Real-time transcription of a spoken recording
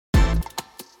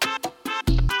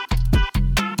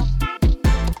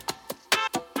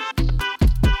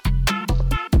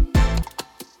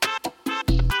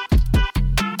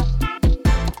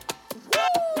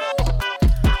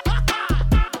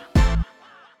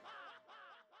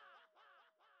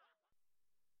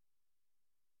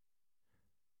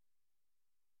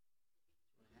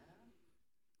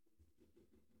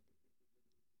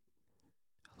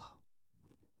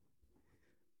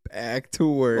Back to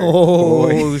work.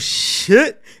 Oh,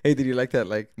 shit. Hey, did you like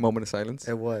that moment of silence?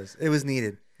 It was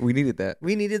needed. We needed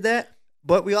that.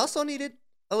 But we also needed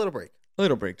a little break. A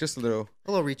little break, just a little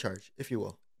Recharge, if you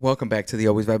will. Welcome back to the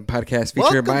Always Vibing Podcast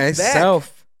featuring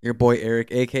myself, your boy Eric,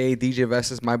 a.k.a. DJ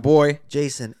Vestus, my boy.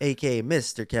 Jason, a.k.a.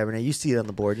 Mr. Cabernet. You see it on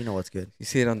the board. You know what's good. You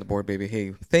see it on the board, baby.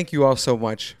 Hey, thank you all so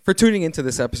much for tuning into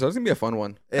this episode. It's going to be a fun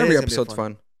one. Every episode's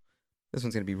fun. This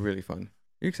one's going to be really fun.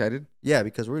 Are you excited? Yeah,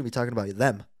 because we're going to be talking about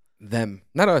them. Them.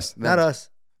 Not us. Them. Not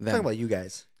us. Them. Talking about you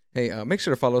guys. Hey, make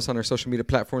sure to follow us on our social media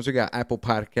platforms. We got Apple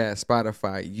Podcasts,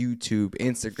 Spotify, YouTube,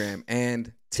 Instagram,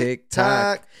 and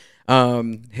TikTok.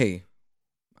 Hey,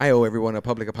 I owe everyone a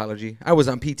public apology. I was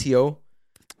on PTO.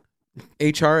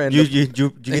 HR and you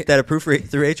get that approved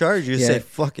through HR? Or you just say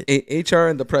fuck it? HR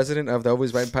and the president of the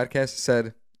Always Vibing Podcast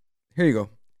said, "Here you go,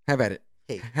 have at it.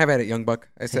 Hey, have at it, young buck."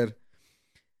 I said,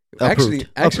 Approved.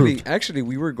 Actually,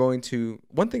 we were going to.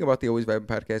 One thing about the Always Vibing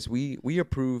Podcast, we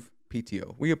approve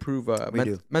PTO. We approve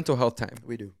mental health time.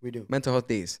 We do. Mental health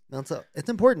days. It's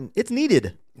important. It's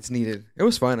needed. It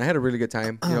was fun. I had a really good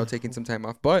time, taking some time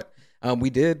off. But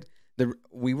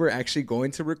we were actually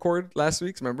going to record last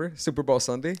week's, remember? Super Bowl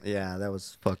Sunday. Yeah, that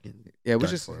was fucking. Yeah,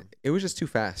 it was just too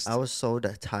fast. I was so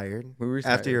tired. We were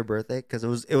tired. After your birthday, because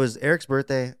it was Eric's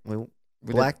birthday. We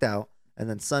blacked out. And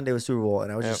then Sunday was Super Bowl,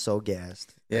 and I was just so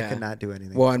gassed. Yeah. I could not do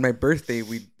anything. Well, on my birthday,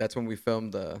 that's when we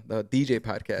filmed the DJ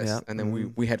podcast. And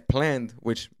then we had planned,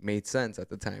 which made sense at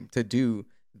the time, to do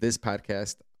this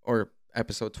podcast or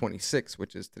episode 26,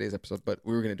 which is today's episode. But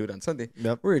we were going to do it on Sunday.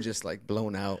 Yep. We were just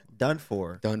blown out. Done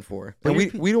for. And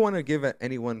we don't want to give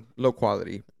anyone low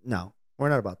quality. No, we're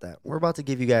not about that. We're about to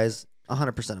give you guys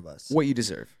 100% of us. What you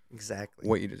deserve. Exactly.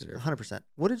 What you deserve. 100%.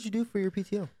 What did you do for your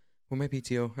PTO? Well, my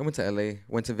PTO, I went to LA.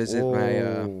 Went to visit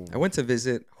I went to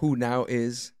visit who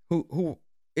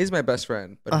is my best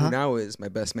friend, but who now is my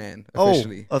best man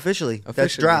officially. Officially.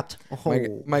 That's dropped.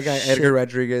 My guy Edgar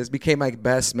Rodriguez became my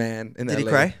best man in LA. Did he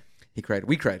cry? He cried.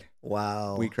 We cried.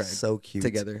 Wow. We cried. So cute.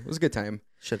 Together. It was a good time.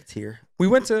 Shed a tear. We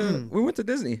went to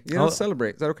Disney. To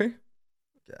celebrate. Is that okay?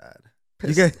 God.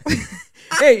 You guys,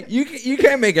 hey, you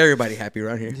can't make everybody happy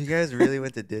around here. You guys really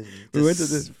went to Disney. We went to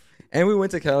Disney. And we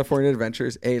went to California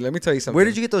Adventures. Hey, let me tell you something. Where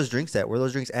did you get those drinks at? Were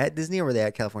those drinks at Disney or were they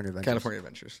at California Adventures? California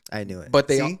Adventures. I knew it. But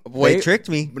they tricked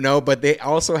me. No, but they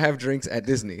also have drinks at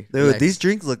Disney. Dude, these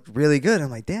drinks look really good. I'm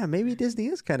like, damn, maybe Disney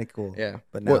is kind of cool. Yeah.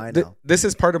 But now I know. This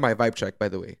is part of my vibe check, by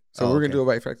the way. So we're going to do a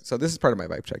vibe check. So this is part of my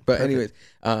vibe check. But anyways,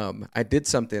 I did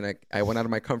something. I went out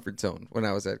of my comfort zone when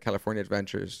I was at California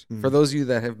Adventures. For those of you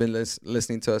that have been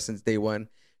listening to us since day one,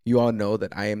 you all know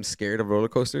that I am scared of roller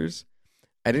coasters.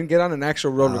 I didn't get on an actual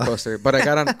roller coaster, but I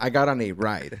got on a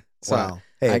ride. So wow!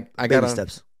 Hey, I got on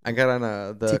steps. I got on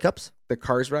the teacups, the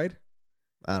Cars ride.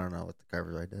 I don't know what the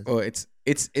Cars ride does. Oh,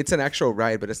 it's an actual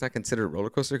ride, but it's not considered a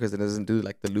roller coaster because it doesn't do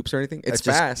the loops or anything. It's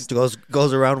fast.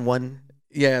 Goes around one.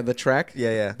 Yeah, the track.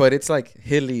 Yeah. But it's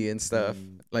hilly and stuff.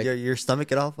 Your stomach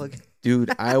get all fucking.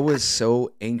 Dude, I was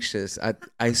so anxious.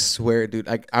 I swear, dude.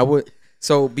 I would.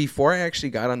 So before I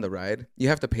actually got on the ride, you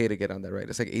have to pay to get on that ride.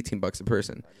 It's $18 a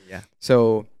person. Yeah.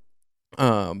 So,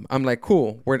 I'm like,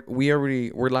 cool. We're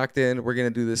locked in. We're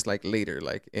gonna do this later,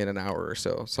 in an hour or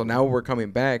so. So now we're coming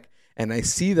back, and I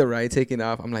see the ride taking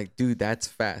off. I'm like, dude, that's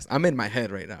fast. I'm in my head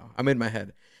right now.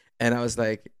 And I was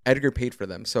like, Edgar paid for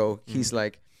them, so he's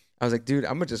like. I was like, dude,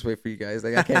 I'm gonna just wait for you guys.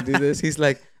 I can't do this. He's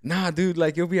like, nah, dude,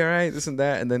 you'll be all right, this and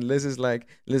that. And then Liz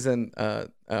and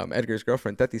Edgar's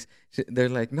girlfriend, Tatis, they're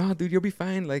like, no, dude, you'll be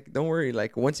fine. Don't worry.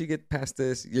 Once you get past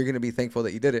this, you're gonna be thankful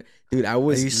that you did it, dude. Are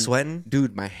you sweating?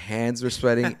 Dude, my hands were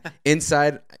sweating.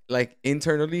 Inside,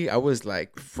 internally, I was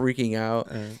freaking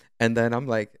out. And then I'm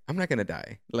like, I'm not gonna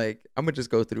die. I'm gonna just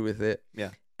go through with it.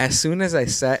 Yeah. As soon as I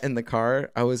sat in the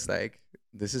car, I was like,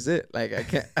 this is it. I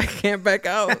can't back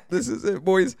out. This is it,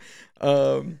 boys.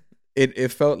 It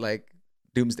felt like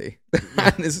doomsday,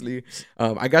 honestly.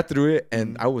 I got through it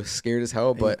and I was scared as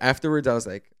hell. But afterwards, I was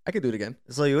like, I could do it again.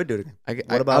 So you would do it again.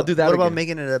 I'll do that. What again. about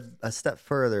making it a step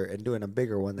further and doing a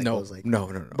bigger one that goes No.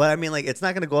 But I mean, it's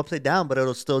not gonna go upside down, but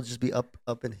it'll still just be up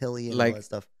and hilly and all that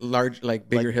stuff. Large,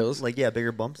 bigger hills.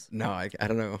 Bigger bumps. No, I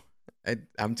don't know.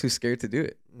 I'm too scared to do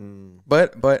it.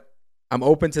 But I'm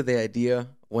open to the idea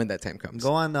when that time comes.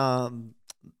 Go on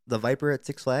the Viper at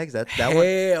Six Flags. That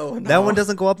one. No. That one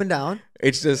doesn't go up and down.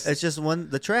 It's just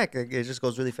the track. It just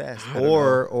goes really fast.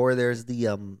 Or there's the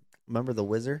remember the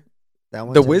Wizard? That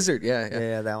one. The Wizard, yeah.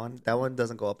 Yeah, that one. That one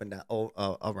doesn't go up and down.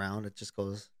 Around. It just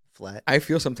goes flat. I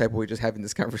feel some type of way just having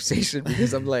this conversation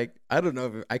because I'm like, I don't know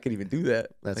if I could even do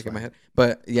that. That's in my head.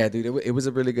 But yeah, dude, it was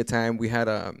a really good time. We had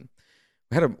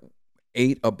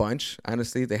ate a bunch.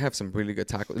 Honestly, they have some really good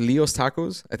tacos. Leo's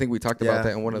Tacos. I think we talked about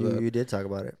that in one of the. You did talk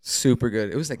about it. Super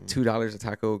good. It was like $2 a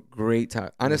taco. Great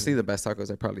taco. Honestly, the best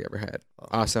tacos I probably ever had.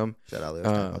 Awesome. Shout out Leo's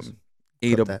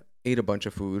Tacos. Ate a bunch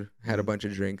of food. Had a bunch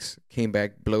of drinks. Came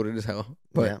back bloated as hell.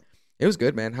 But it was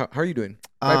good, man. How are you doing?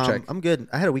 Vibe check. I'm good.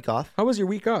 I had a week off. How was your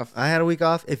week off? I had a week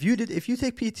off. If you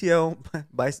take PTO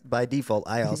by default,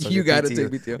 I also you got to take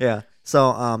PTO. Yeah.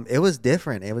 So it was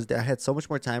different. I had so much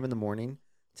more time in the morning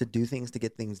to do things, to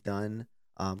get things done,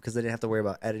 because I didn't have to worry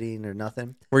about editing or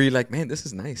nothing. Were you like, man, this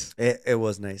is nice? It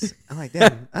was nice. I'm like,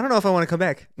 damn, I don't know if I want to come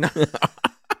back. No.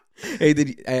 Hey, did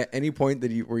you, at any point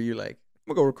were you like,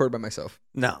 I'm gonna go record by myself?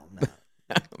 No.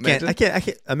 I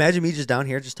can't imagine me just down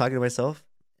here just talking to myself.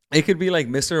 It could be like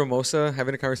Mr. Mimosa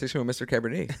having a conversation with Mr.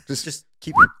 Cabernet. Just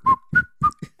keep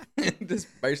just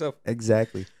by yourself.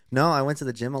 Exactly. No, I went to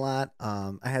the gym a lot.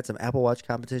 I had some Apple Watch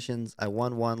competitions. I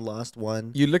won one, lost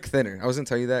one. You look thinner. I was gonna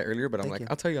tell you that earlier, but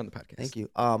I'll tell you on the podcast. Thank you.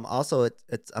 Also,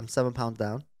 I'm 7 pounds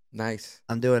down. Nice.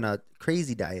 I'm doing a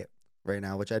crazy diet right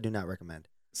now, which I do not recommend.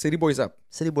 City boys up.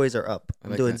 City boys are up.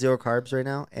 I'm doing 0 carbs right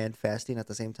now and fasting at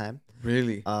the same time.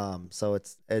 Really? So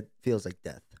it feels like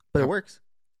death, but it works.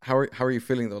 How are you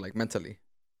feeling though, like mentally?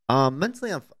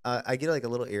 Mentally, I get like a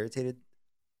little irritated,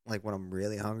 like when I'm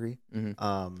really hungry.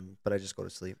 Mm-hmm. But I just go to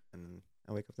sleep and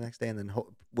I wake up the next day and then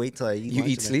wait till I eat. You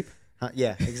eat sleep?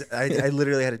 Yeah, I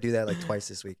literally had to do that like twice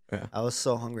this week. Yeah. I was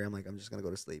so hungry. I'm like, I'm just gonna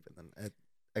go to sleep, and then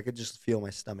I could just feel my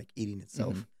stomach eating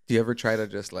itself. Mm-hmm. Do you ever try to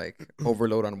just like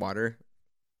overload on water?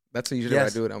 That's usually what I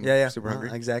do. I'm super hungry.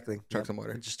 Exactly. Chug some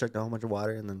water. Just chug a whole bunch of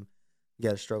water, and then you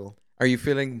gotta struggle. Are you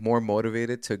feeling more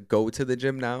motivated to go to the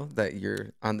gym now that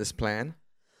you're on this plan?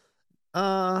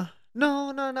 No,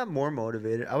 not more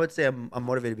motivated. I would say I'm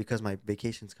motivated because my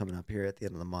vacation's coming up here at the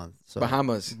end of the month. So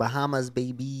Bahamas,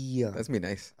 baby. That's gonna be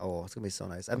nice. Oh, it's gonna be so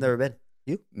nice. I've never been.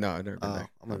 You? No, I've never been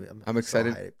there. I'm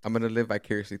excited. So I'm gonna live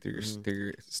vicariously through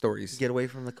your stories. Get away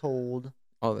from the cold.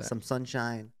 All that. Some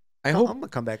sunshine. I'm gonna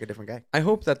come back a different guy. I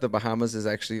hope that the Bahamas is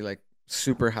actually like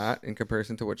super hot in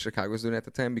comparison to what Chicago was doing at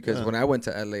the time, because when I went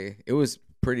to LA, it was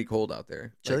pretty cold out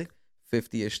there. Chilly? Like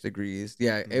 50-ish degrees.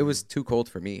 Yeah, it was too cold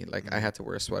for me. Like I had to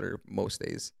wear a sweater most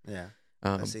days. Yeah.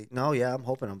 I see. No, yeah, I'm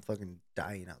hoping I'm fucking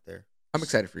dying out there. I'm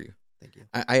excited for you. Thank you.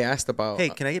 I asked about. Hey,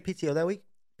 can I get PTO that week?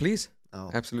 Please.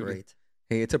 Oh, absolutely. Great.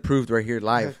 Hey, it's approved right here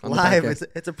live. Live.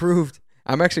 It's approved.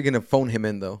 I'm actually gonna phone him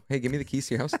in though. Hey, give me the keys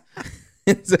to your house.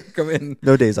 Come in.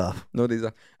 No days off. No days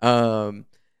off.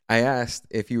 I asked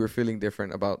if you were feeling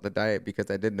different about the diet, because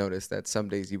I did notice that some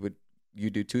days you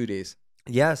do 2 days.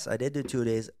 Yes, I did do 2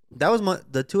 days. That was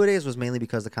the 2 days was mainly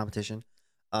because of the competition.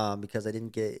 Because I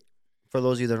didn't get. For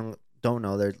those of you that don't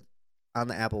know, they're on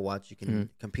the Apple Watch. You can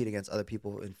compete against other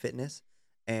people in fitness,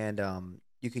 and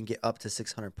you can get up to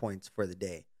 600 points for the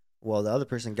day. Well, the other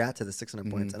person got to the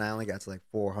 600 points, and I only got to like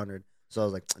 400. So I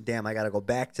was like, damn, I got to go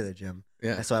back to the gym.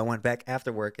 Yeah. And so I went back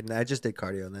after work, and I just did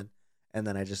cardio, and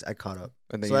then I caught up.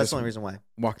 And then so that's the only reason why.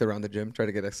 Walked around the gym, try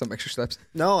to get some extra steps.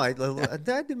 No, I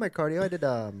did my cardio.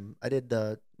 I did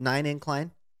the 9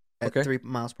 incline at 3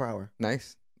 miles per hour.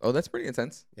 Nice. Oh, that's pretty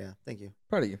intense. Yeah, thank you.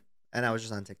 Proud of you. And I was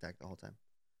just on TikTok the whole time.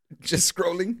 Just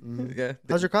scrolling. Mm-hmm. Yeah.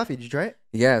 How's your coffee? Did you try it?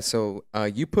 Yeah. So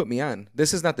you put me on.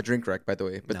 This is not the drink rack, by the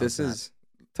way, but this is.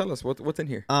 Tell us what's in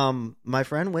here. My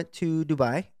friend went to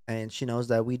Dubai, and she knows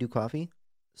that we do coffee,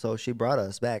 so she brought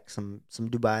us back some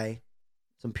Dubai,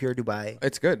 some pure Dubai.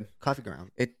 It's good coffee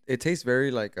ground. It tastes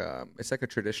very like it's like a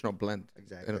traditional blend.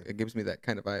 Exactly. It gives me that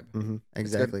kind of vibe. Mm-hmm.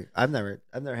 Exactly. I've never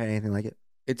had anything like it.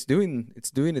 It's doing its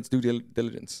due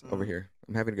diligence over here.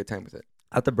 I'm having a good time with it.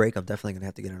 At the break, I'm definitely gonna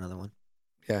have to get another one.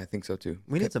 Yeah, I think so too.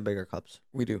 We need some bigger cups.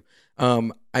 We do.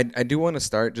 I do want to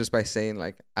start just by saying,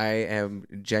 like, I am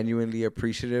genuinely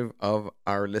appreciative of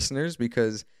our listeners,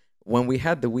 because when we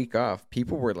had the week off,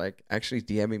 people were like actually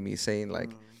DMing me saying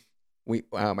like,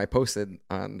 I posted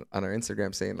on our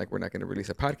Instagram saying like, we're not going to release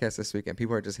a podcast this week, and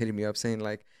people are just hitting me up saying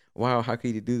like, wow, how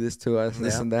could you do this to us,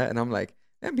 this and that, and I'm like,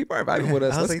 man, people are vibing with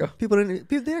us. Let's go. People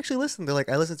they actually listen. They're like,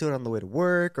 I listen to it on the way to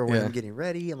work or when I'm getting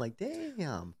ready. I'm like,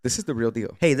 damn, this is the real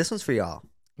deal. Hey, this one's for y'all.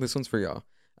 This one's for y'all.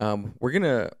 We're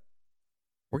gonna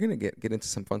get into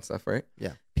some fun stuff, right?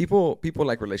 Yeah. People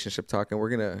like relationship talk, and we're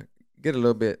gonna get a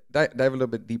little bit dive a little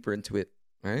bit deeper into it.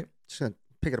 All right. Just gonna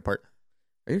pick it apart.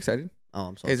 Are you excited? Oh,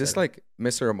 I'm so. Is this like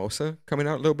Mr. Mimosa coming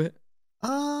out a little bit?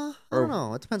 I don't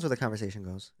know. It depends where the conversation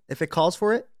goes. If it calls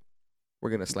for it, we're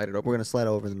gonna slide it over. We're gonna slide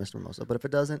over the Mr. Mimosa. But if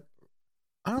it doesn't,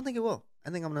 I don't think it will. I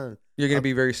think I'm gonna. You're gonna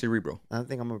be very cerebral. I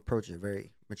think I'm gonna approach it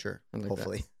very mature. Like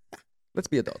hopefully. Let's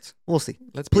be adults. We'll see.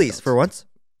 Please, adults. For once.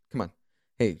 Come on.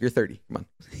 Hey, you're 30. Come on.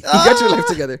 You got your life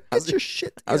together. How's your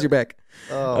shit together? How's your back?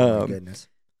 Oh, my goodness.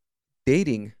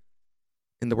 Dating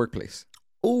in the workplace?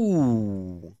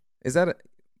 Ooh, Is that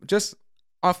just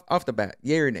off the bat,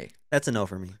 yay or nay? that's a no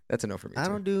for me. That's a no for me. I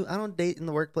don't date in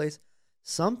the workplace.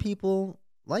 Some people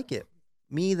like it.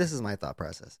 Me, this is my thought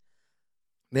process.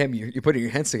 Damn, you're putting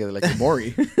your hands together like you're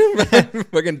Maury.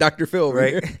 Fucking Dr. Phil,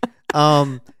 Right?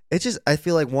 here. It's just, I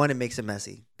feel like one, it makes it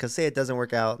messy. Because say it doesn't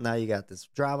work out, now you got this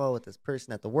drama with this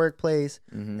person at the workplace,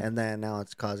 Mhm. and then now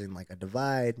it's causing like a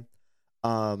divide.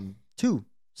 Two,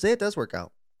 say it does work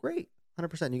out, great,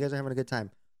 100%. You guys are having a good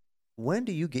time. When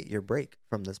do you get your break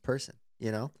from this person?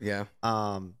 You know, Yeah.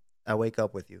 I wake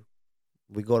up with you.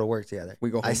 We go to work together. We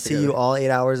go home I see together. you all 8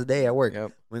 hours a day at work.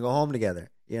 Yep. We go home together.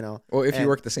 You know. Well, if you And-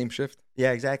 work the same shift.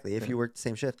 Yeah, exactly. If Yeah. you work the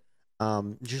same shift,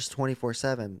 just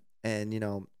 24/7, and you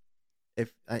know,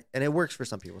 and it works for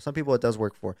some people. Some people it does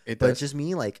work for. It But does. just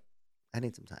me, like, I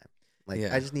need some time. Like,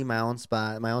 Yeah. I just need my own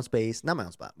spot, my own space. Not my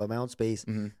own spot, but my own space.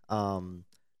 Mhm.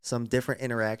 Some different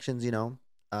interactions. You know.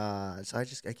 So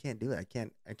I can't do it. I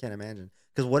can't imagine.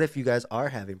 Because what if you guys are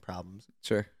having problems,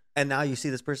 Sure. and now you see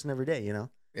this person every day? You know,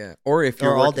 Yeah. Or if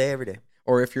you're or all working- day, every day.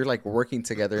 or if you're like working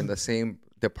together in the same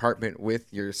department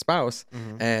with your spouse,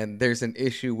 and there's an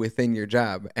issue within your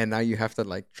job, and now you have to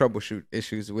like troubleshoot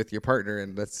issues with your partner,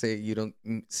 and let's say you don't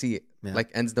see it, Yeah. like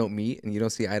ends don't meet and you don't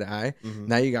see eye to eye.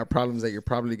 Now you got problems that you're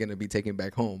probably going to be taking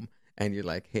back home, and you're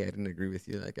like, hey, I didn't agree with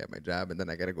you like at my job, and then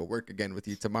I got to go work again with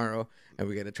you tomorrow, and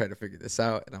we got to try to figure this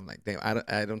out. And I'm like, damn,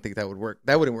 I don't think that would work.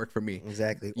 That wouldn't work for me.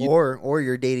 Exactly. You- Or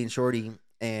you're dating shorty,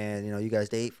 and you know you guys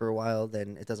date for a while,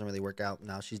 then it doesn't really work out.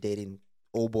 Now she's dating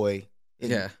old boy.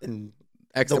 In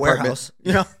Ex the apartment. warehouse.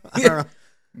 You know. I don't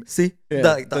know. See Yeah.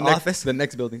 the next, office. the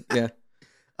next building. Yeah.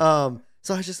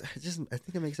 So I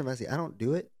think it makes it messy. I don't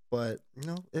do it, but you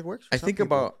know it works. For I some think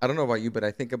people. about, I don't know about you, but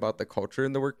I think about the culture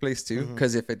in the workplace too. Mhm.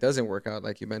 Because if it doesn't work out,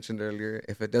 like you mentioned earlier,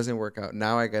 if it doesn't work out,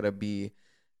 now I got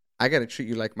to treat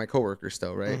you like my coworker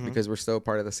still, right? Mhm. Because we're still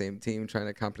part of the same team trying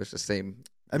to accomplish the same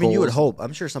I mean, you would goals. hope.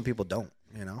 I'm sure some people don't.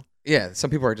 You know. Yeah. Some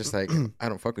people are just like, I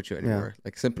don't fuck with you anymore.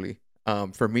 Like simply.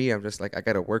 For me, I'm just like, I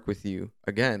got to work with you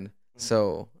again.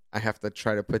 So I have to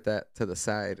try to put that to the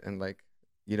side and like,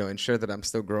 you know, ensure that I'm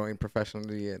still growing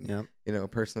professionally and, Yep. you know,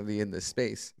 personally in this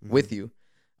space Mhm. with you.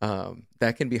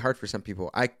 That can be hard for some people.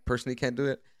 I personally can't do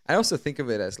it. I also think of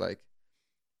it as like,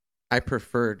 I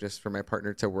prefer just for my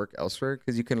partner to work elsewhere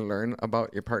because you can learn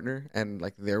about your partner and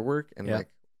like their work and Yeah. like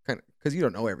kind of because you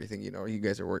don't know everything. You know, you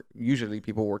guys are usually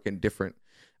people work in different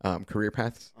career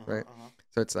paths, right?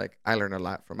 So it's like I learn a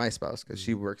lot from my spouse because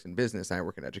she works in business and I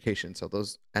work in education. So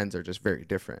those ends are just very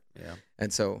different. Yeah.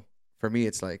 And so for me,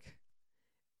 it's like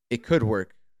it could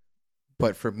work,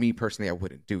 but for me personally, I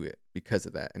wouldn't do it because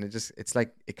of that. And it's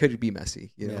like it could be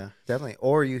messy, you know? Yeah, definitely.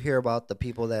 Or you hear about the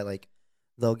people that like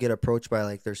they'll get approached by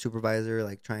like their supervisor,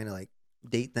 like trying to like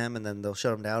date them, and then they'll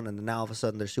shut them down, and then now all of a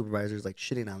sudden their supervisor's like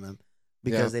shitting on them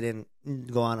because they didn't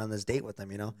go on this date with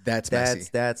them. You know, That's messy.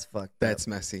 that's fucked. That's up.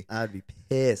 messy. I'd be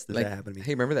pissed if Like, that happened to me.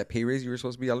 hey, remember that pay raise you were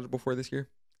supposed to be eligible for this year?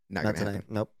 Not Not gonna tonight.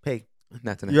 happen. Nope. Hey,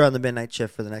 Not tonight. you're on the midnight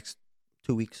shift for the next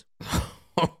 2 weeks,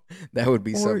 That would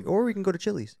be so. or we can go to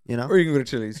Chili's. You know, Or you can go to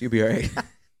Chili's. You'll be all right.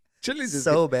 Chili's is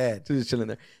so bad. Chili's is chilling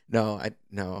there. No.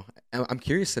 I'm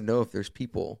curious to know if there's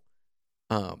people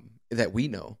that we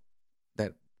know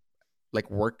that like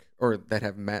work or that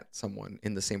have met someone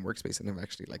in the same workspace and have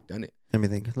actually like done it. Let me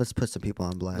think. Let's put some people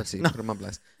on blast. Let's see. No. Put them on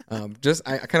blast. Just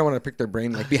I kind of want to pick their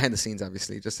brain like behind the scenes,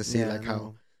 obviously, just to see Yeah, like how.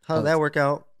 no. How did that work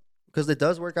out? Because it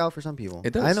does work out for some people.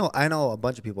 It does. I know a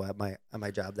bunch of people at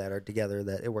my job that are together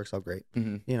that it works out great.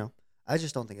 Mhm. You know, I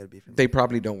just don't think it'd be for me. They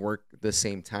probably don't work the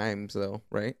same times though,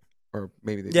 right? Or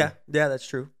maybe they Yeah, do. yeah, that's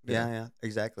true. Yeah. Yeah,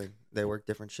 exactly. They work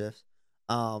different shifts.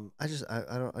 I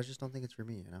just don't think it's for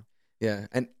me. You know. Yeah,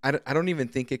 and I don't even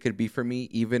think it could be for me,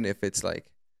 even if it's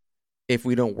like, if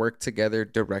we don't work together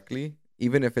directly,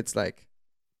 even if it's like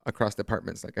across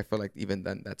departments, like I feel like even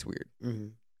then that's weird. Mm-hmm.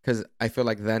 Because I feel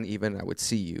like then even I would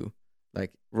see you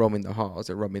like roaming the halls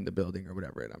or roaming the building or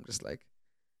whatever, and I'm just like,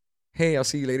 hey, I'll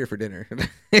see you later for dinner.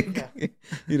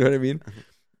 You know what I mean?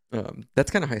 That's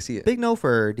kind of how I see it. Big no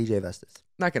for DJ Vestus.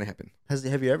 Not gonna happen.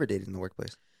 Have you ever dated in the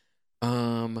workplace?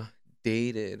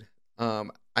 Dated.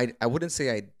 I wouldn't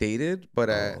say I dated, but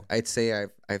Oh. I'd say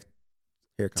I've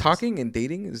Here it comes. talking and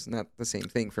dating is not the same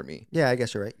thing for me. Yeah, I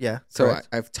guess you're right. Yeah. So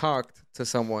I've talked to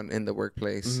someone in the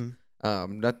workplace,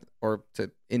 Mhm. not or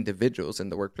to individuals in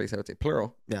the workplace. I would say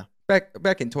plural. Yeah.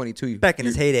 Back in 22. Back in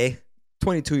his heyday.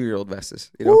 22-year-old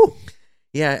Vestus. You know. Woo!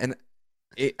 Yeah, and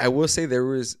I will say there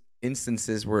was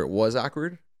instances where it was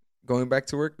awkward going back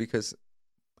to work because,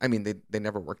 I mean, they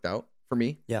never worked out for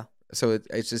me. Yeah. So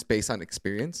it's just based on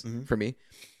experience Mhm. for me.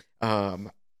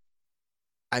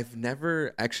 I've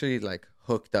never actually like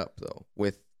hooked up though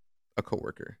with a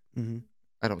coworker. Mm-hmm.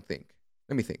 I don't think.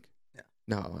 Let me think. Yeah.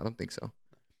 No, I don't think so.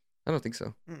 I don't think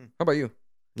so. Mm-mm. How about you?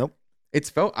 Nope. It's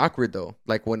felt awkward though.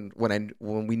 Like when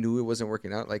we knew it wasn't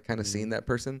working out, like kind of seeing that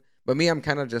person. But me, I'm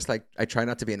kind of just like, I try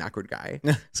not to be an awkward guy.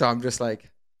 So I'm just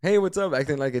like, hey, what's up?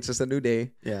 Acting like it's just a new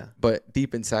day. Yeah. But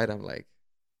deep inside, I'm like,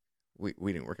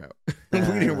 we didn't work out. We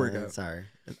didn't work out. Sorry.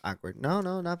 It's awkward. No,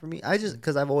 not for me. I just,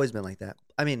 because I've always been like that.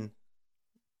 I mean,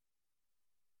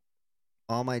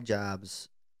 all my jobs,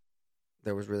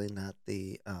 there was really not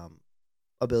the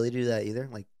ability to do that either.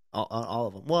 Like all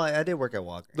of them. Well, I did work at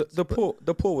Walgreens.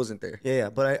 The pool wasn't there. Yeah.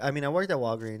 But I mean, I worked at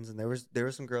Walgreens and there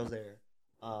were some girls there.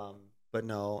 But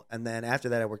no. And then after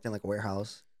that, I worked in like a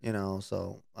warehouse,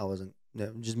 so I wasn't,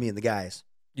 just me and the guys.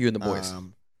 You and the boys.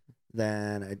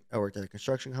 Then I worked at a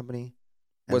construction company.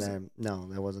 And no,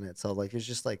 that wasn't it. So like, it's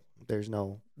just like, there's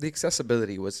no. The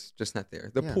accessibility was just not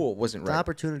there. The pool wasn't right. The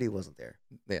opportunity wasn't there.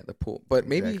 Yeah, the pool. But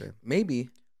Exactly. maybe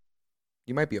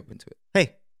you might be open to it.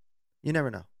 Hey, you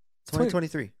never know. It's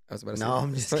 2023. I was about to say. No,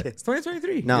 I'm just kidding. It's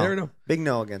 2023. No. You never know. Big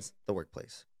no against the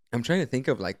workplace. I'm trying to think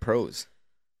of like pros.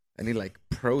 I need like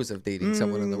pros of dating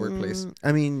someone in the workplace.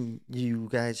 I mean, you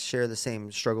guys share the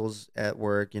same struggles at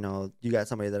work. You got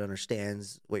somebody that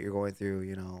understands what you're going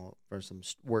through, for some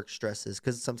work stresses.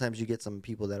 Because sometimes you get some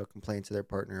people that'll complain to their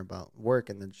partner about work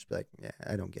and then just be like, yeah,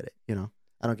 I don't get it.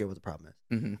 I don't get what the problem is.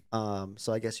 Mm-hmm.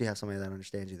 So I guess you have somebody that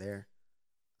understands you there.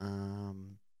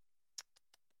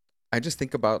 I just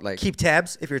think about like Keep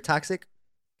tabs if you're toxic.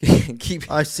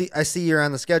 keep. I see you're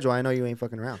on the schedule. I know you ain't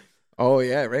fucking around. Oh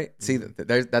yeah, right. See,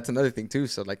 that's another thing too.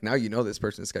 So like now this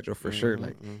person's schedule for sure.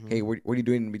 Like, hey, what are you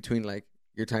doing in between like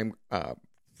your time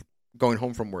going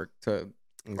home from work to,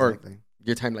 or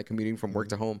your time like commuting from work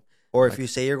to home? Or like, if you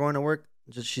say you're going to work,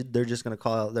 they're just gonna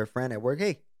call out their friend at work.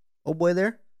 Hey, old boy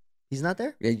there, he's not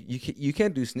there. Yeah, you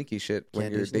can't do sneaky shit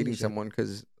when you're dating someone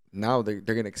because now they're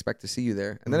gonna expect to see you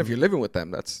there. And then if you're living with them,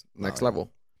 that's next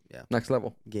level. Yeah, next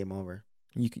level. Game over.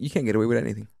 You can't get away with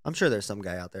anything. I'm sure there's some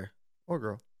guy out there or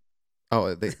girl.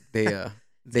 Oh, they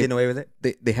getting away with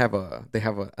it. They have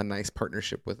a nice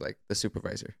partnership with like the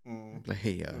supervisor. Like,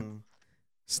 hey,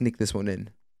 sneak this one in.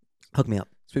 Hook me up.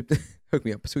 Hook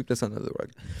me up. Sweep this under the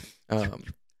rug.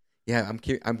 Yeah,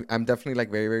 I'm definitely like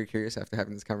very, very curious after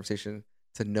having this conversation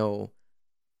to know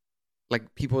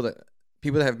like people that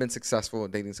have been successful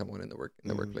in dating someone in the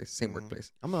workplace, same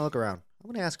workplace. I'm gonna look around.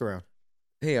 I'm gonna ask around.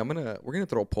 Hey, we're gonna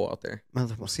throw a poll out there.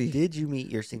 We'll see. Did you meet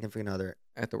your significant other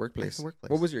at the workplace? At the workplace.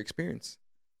 What was your experience?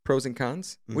 Pros and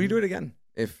cons? Would you do it again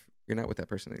if you're not with that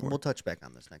person anymore? We'll touch back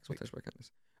on this next week. We'll touch back on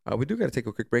this. We do got to take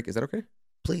a quick break. Is that okay?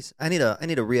 Please. I need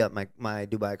to re-up my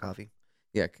Dubai coffee.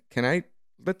 Yeah. Can I?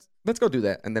 Let's go do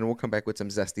that, and then we'll come back with some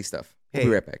zesty stuff. We'll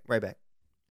be right back. Right back.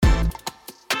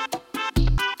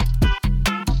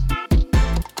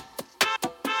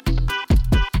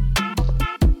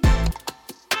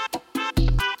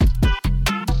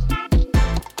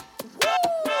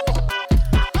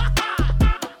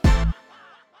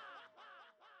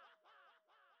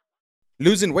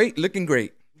 Losing weight, looking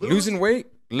great. Losing weight,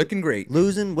 looking great.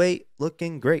 Losing weight,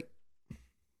 looking great.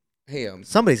 Hey,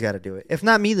 somebody's got to do it. If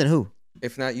not me, then who?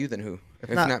 If not you, then who?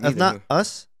 If not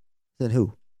us, then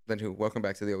who? Then who? Welcome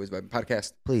back to the Always Vibe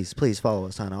podcast. Please follow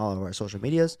us on all of our social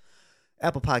medias: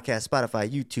 Apple Podcasts, Spotify,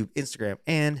 YouTube, Instagram,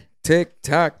 and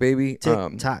TikTok, baby.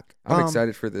 TikTok. I'm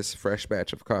excited for this fresh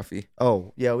batch of coffee.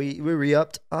 Oh yeah, we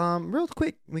re-upped. Real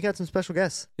quick, we got some special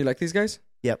guests. You like these guys?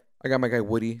 Yep. I got my guy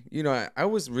Woody. I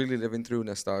was really living through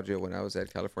nostalgia when I was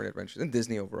at California Adventures and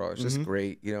Disney overall. It's just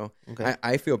great, Okay.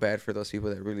 I feel bad for those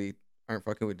people that really aren't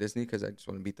fucking with Disney because I just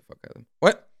want to beat the fuck out of them.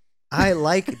 What? I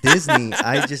like Disney.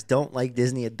 I just don't like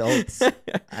Disney adults.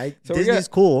 Disney's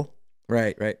cool.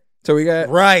 Right. So we got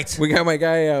my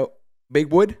guy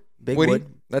Big Wood. Woody.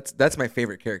 That's my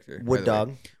favorite character. Wood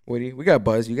Dog. Woody. We got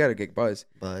Buzz. You got to get Buzz.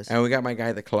 Buzz. And we got my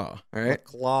guy the Claw. All right. The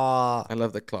Claw. I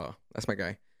love the Claw. That's my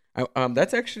guy.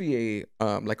 That's actually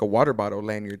like a water bottle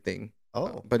lanyard thing.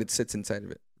 Oh. But it sits inside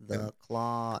of it. The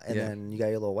Claw. And then you got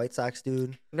your little White Sox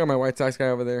dude. I got my White Sox guy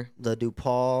over there. The dude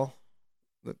Paul.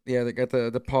 They got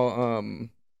the Paul,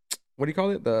 what do you call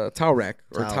it? The towel rack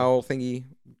or towel thingy.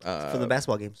 For the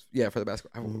basketball games. Yeah, for the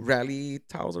basketball. Rally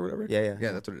towels or whatever. Yeah.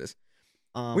 Yeah, that's what it is.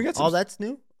 We got all that's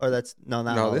new? Or that's, not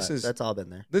all that's all been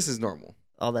there. This is normal.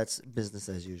 All that's business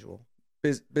as usual.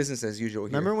 Business as usual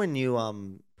here. Remember when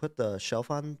you put the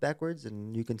shelf on backwards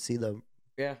and you can see the...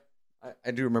 Yeah,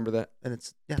 I do remember that. And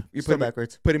it's, you still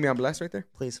backwards. Putting me on blast right there?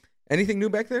 Please. Anything new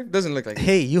back there? Doesn't look like it.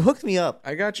 Hey, you hooked me up.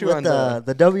 I got you with on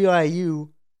the WIU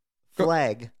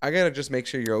flag. I got to just make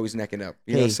sure you're always necking up.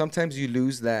 You know, sometimes you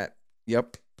lose that.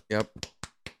 Yep.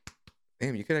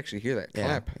 Damn, you could actually hear that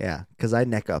clap. Yeah, because I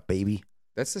neck up, baby.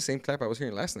 That's the same clap I was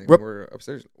hearing last night when we were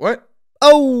upstairs. What?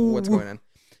 Oh, what's going on.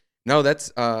 No, that's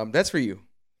for you.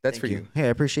 That's Thank for you. Hey, I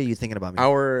appreciate you thinking about me.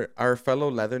 Our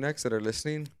fellow leathernecks that are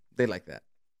listening, they like that.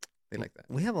 They like that.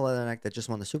 We have a leatherneck that just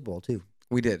won the Super Bowl too.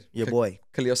 We did. Your boy,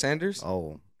 Khalil Sanders.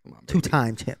 Oh, Come on, baby.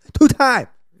 2-time champ. 2-time.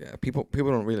 Yeah, people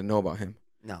don't really know about him.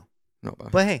 No, Know about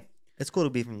him. but hey, it's cool to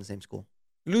be from the same school.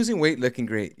 Losing weight, looking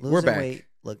great. We're Losing back. weight,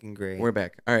 looking great. We're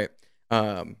back. All right.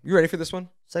 You ready for this one?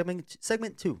 Segment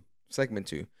 2. Segment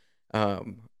 2.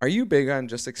 Are you big on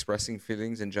just expressing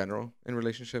feelings in general in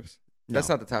relationships? No. That's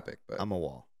not the topic, but I'm a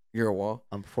wall. you're a wall.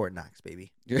 I'm Fort Knox,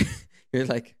 baby. You're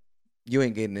like, you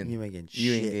ain't getting in. You ain't getting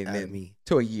You ain't shit getting out in of me.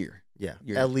 to a year. Yeah,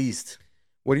 You're- at least.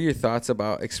 What are your thoughts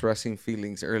about expressing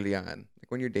feelings early on? Like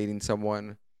when you're dating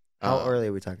someone. How early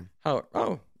are we talking?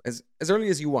 As early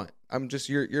as you want. I'm just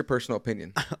your personal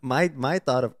opinion. My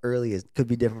thought of early could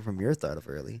be different from your thought of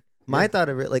early. My Yeah. thought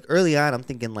of it, like early on, I'm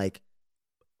thinking like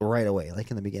right away,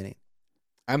 like in the beginning.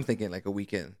 I'm thinking like a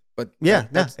weekend. But Yeah,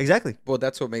 that's exactly. well,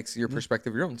 that's what makes your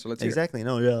perspective your own. So let's hear it. Exactly.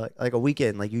 No, yeah, like a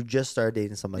weekend, like you just started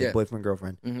dating somebody, Yeah. boyfriend,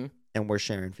 girlfriend, Mm-hmm. and we're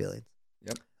sharing feelings.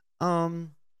 Yep.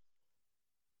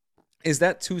 Is Is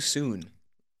that too soon?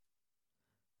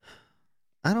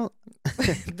 I don't.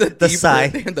 the The deep sigh.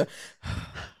 breath and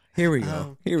here we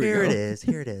go. Here we go. It is.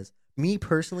 Here it is. Me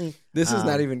personally, This is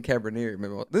not even Cabernet.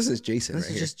 Remember, this is Jason this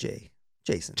right is here. just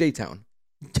Jason. J-Town.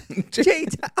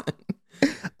 J-Town.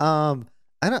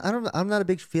 I'm not a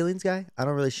big feelings guy. I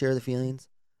don't really share the feelings.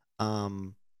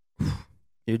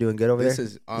 You're doing good over This there.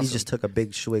 is awesome. He just took a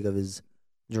big swig of his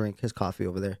drink, his coffee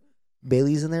over there.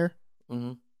 Bailey's in there.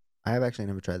 Mm-hmm. I have actually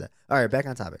never tried that. All right, back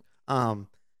on topic.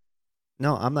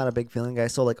 No, I'm not a big feeling guy.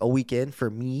 So like a weekend for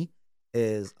me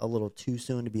is a little too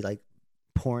soon to be like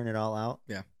pouring it all out.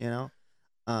 Yeah. You know?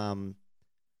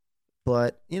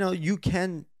 But you know, you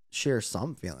can share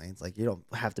some feelings. Like you don't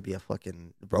have to be a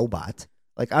fucking robot.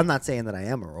 Like I'm not saying that I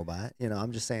am a robot. You know,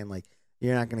 I'm just saying like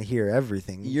you're not gonna hear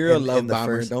everything. You're a love in the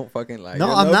bomber. first- Don't fucking lie. No,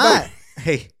 You're a I'm love not. bomber.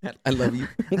 Hey, I love you.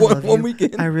 I one love you.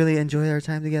 weekend. I really enjoy our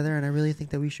time together, and I really think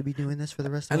that we should be doing this for the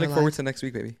rest I of our look forward lives. to next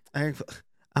week, baby.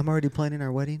 I'm already planning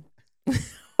our wedding.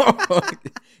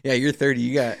 Yeah, you're 30.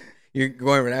 You're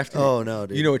going right after. Oh no,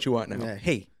 dude. You know what you want now. Yeah.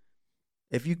 Hey,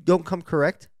 if you don't come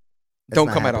correct, it's Don't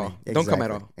not come at happening. all. Don't come at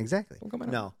Exactly. all. Exactly. Don't come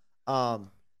at all. No.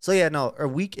 So yeah, no. A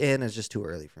weekend is just too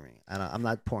early for me. I'm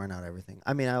not pouring out everything.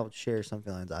 I mean, I'll share some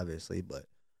feelings, obviously, but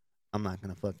I'm not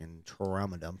gonna fucking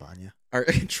trauma dump on you.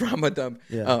 Trauma dump.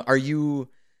 Yeah.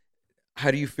 How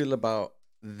do you feel about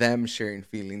them sharing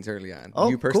feelings early on? Oh,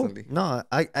 you personally? Cool. No,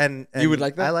 and You would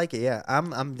like that? I like it. Yeah.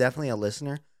 I'm definitely a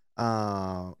listener.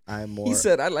 I'm more. He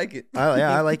said, "I like it."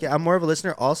 I like it. I'm more of a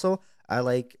listener. Also, I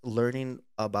like learning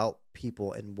about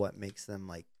people and what makes them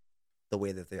like the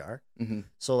way that they are. Mm-hmm.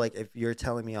 So, like, if you're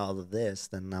telling me all of this,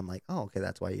 then I'm like, oh, okay,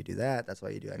 that's why you do that. That's why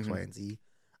you do X, Y, and Z.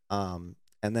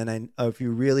 And then if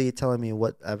you're really telling me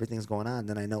what everything's going on,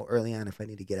 then I know early on if I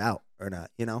need to get out or not.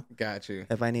 You know, Got you.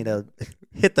 if I need to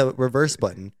hit the reverse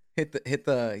button. Hit the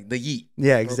yeet.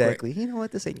 Yeah, quick. exactly. You know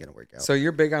what? This ain't gonna work out. So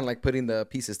you're big on like putting the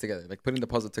pieces together, like putting the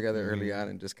puzzle together early Mhm. on,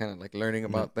 and just kind of like learning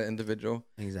about the individual.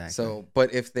 Exactly. So,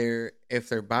 but if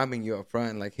they're bombing you up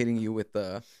front, like hitting you with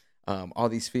the all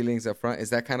these feelings up front, is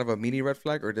that kind of a mini red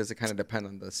flag, or does it kind of depend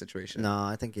on the situation? No,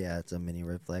 I think it's a mini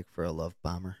red flag for a love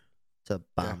bomber to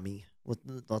bomb me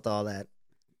with all that.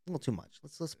 A little too much.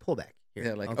 Let's pull back. Here.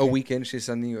 Yeah, like Okay. a weekend, she's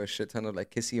sending you a shit ton of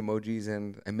like kissy emojis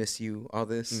and I miss you, all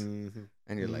this, Mhm.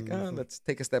 and you're like, oh, Mhm. let's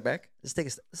take a step back.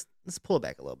 Let's pull it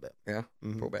back a little bit. Yeah,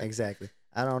 Mhm. pull back. Exactly.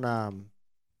 I don't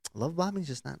love bombing is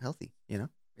just not healthy. You know.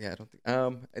 Yeah, I don't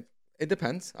think. It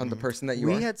depends on the Mhm. person that you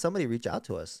We are. had somebody reach out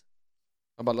to us.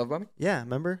 About love bombing. Yeah,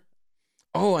 remember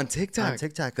Oh, on TikTok. on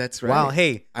TikTok. That's right. Wow.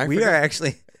 Hey, I we forgot. are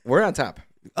actually We're on top.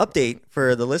 update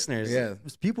for the listeners. Yeah.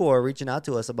 People are reaching out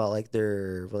to us about like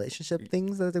their relationship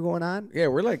things that they're going on. Yeah,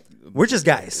 we're like We're just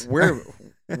guys.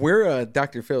 we're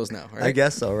Dr. Phil's now, right? I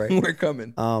guess so, right? We're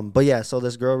coming. But yeah, so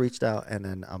this girl reached out, and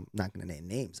then I'm not gonna name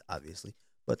names, obviously,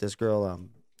 but this girl,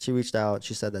 she reached out.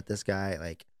 She said that this guy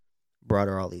like brought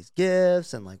her all these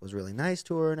gifts and like was really nice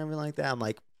to her and everything like that. I'm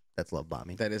like, that's love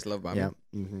bombing. That is love bombing. Yeah.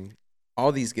 Mm-hmm.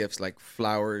 All these gifts, like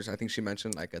flowers. I think she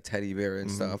mentioned like a teddy bear and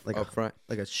Mhm. stuff Like up front.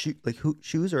 Like a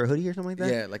shoes or a hoodie or something like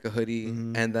that. Yeah, like a hoodie.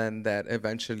 Mhm. And then that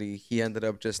eventually he ended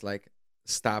up just like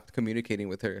stopped communicating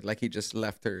with her. Like he just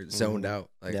left her zoned Mhm. out.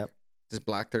 Like Yep. just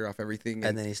blocked her off everything.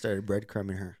 And then he started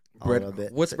breadcrumbing her a bread. little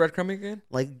bit. What's breadcrumbing again?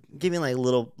 Like giving like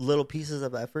little pieces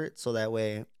of effort, so that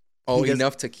way, Oh, He does-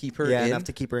 enough to keep her yeah, in. enough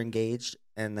to keep her engaged,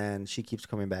 and then she keeps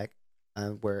coming back.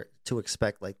 Where to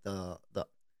expect like the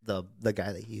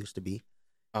guy that he used to be.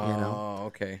 Oh, know?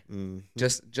 okay. Mhm.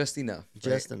 Just enough.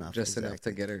 Just enough, Just enough to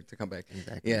exactly. get her to come back.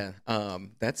 Exactly. Yeah.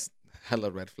 That's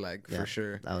hella red flag Yeah. for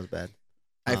sure. That was bad.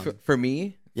 For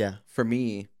me, Yeah.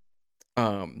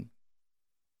 um,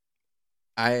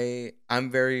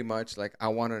 I'm very much like I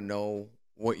want to know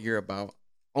what you're about.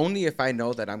 Only if I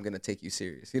know that I'm gonna take you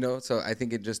serious, you know. So I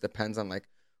think it just depends on like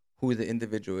who the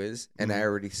individual is, and I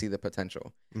already see the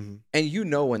potential. And you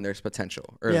know when there's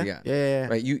potential early on, Yeah.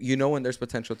 right? You know when there's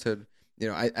potential to, you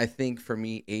know. I think for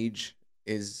me, age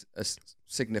is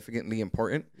significantly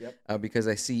important. Yep. Because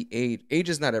I see age. Age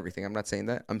is not everything. I'm not saying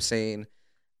that. I'm saying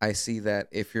I see that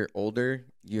if you're older,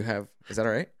 you have. Is that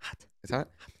all right? Hot. It's hot.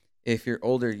 If you're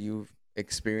older, you've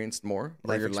experienced more. Or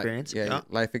Life your experience.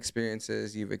 life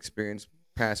experiences. You've experienced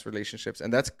past relationships,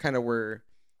 and that's kind of where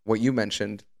what you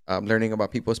mentioned, learning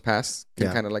about people's past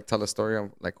can kind of like tell a story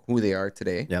on like who they are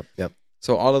today. Yep.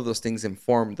 So all of those things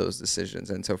inform those decisions,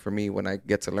 and so for me, when I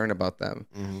get to learn about them,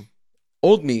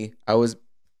 old me, I was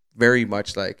very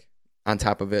much like on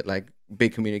top of it, like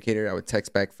big communicator. I would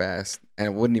text back fast, and I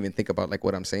wouldn't even think about like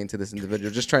what I'm saying to this individual,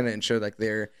 just trying to ensure like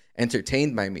they're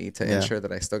entertained by me to ensure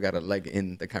that I still got a leg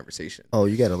in the conversation. Oh,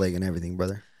 you got a leg in everything,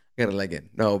 brother. Got a leg in.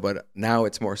 No, but now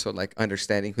it's more so like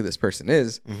understanding who this person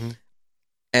is.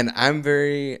 And I'm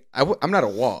I'm not a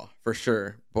wall for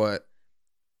sure, but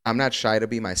I'm not shy to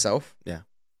be myself. Yeah.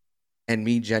 And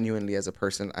me genuinely as a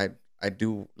person, I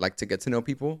do like to get to know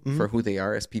people for who they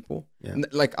are as people. Yeah.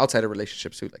 Like outside of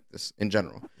relationships too, like this in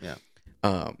general. Yeah.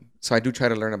 So I do try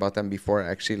to learn about them before I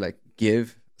actually like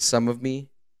give some of me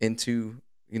into,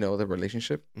 you know, the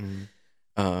relationship.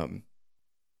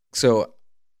 So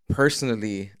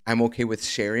personally, I'm okay with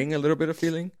sharing a little bit of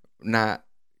feeling, not,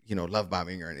 you know, love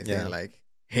bombing or anything. Yeah. Like,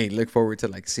 hey, look forward to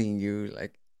like seeing you,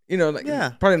 like, you know, like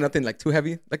probably nothing like too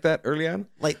heavy like that early on.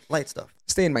 Light stuff.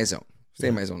 Stay in my zone. Stay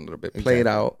in my zone a little bit. Play it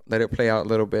out. Let it play out a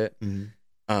little bit.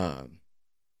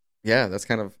 Yeah, that's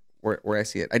kind of where I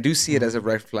see it. I do see it as a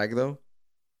red flag though,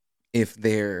 if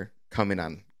they're coming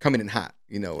in hot,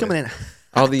 you know, Coming in.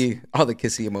 all the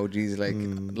kissy emojis, like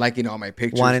liking all my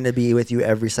pictures, Wanting to be with you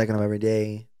every second of every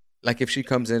day. Like if she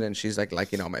comes in and she's like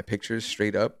liking all my pictures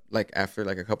straight up, like after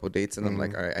like a couple of dates, and I'm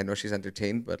like, all right, I know she's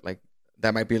entertained, but like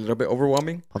that might be a little bit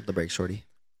overwhelming. Pump the brakes, shorty.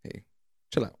 Hey,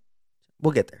 chill out.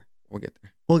 We'll get there. We'll get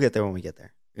there. We'll get there when we get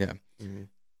there. Yeah.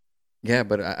 Yeah,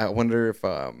 but I wonder if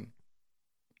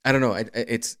I don't know.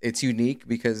 It's unique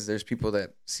because there's people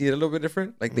that see it a little bit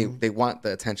different. Like they want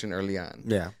the attention early on.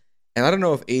 Yeah. And I don't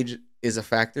know if age is a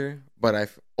factor, but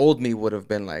old me would have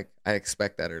been like, I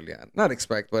expect that early on. Not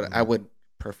expect, but I would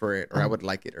prefer it, or I would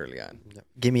like it early on.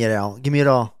 Give me it all. Give me it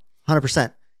all.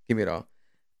 100%. Give me it all.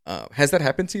 Has that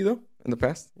happened to you though in the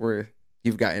past, where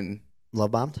you've gotten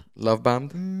love bombed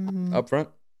up front?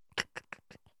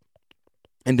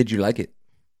 And did you like it?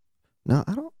 No,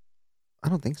 I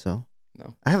don't think so.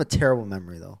 No. I have a terrible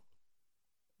memory though.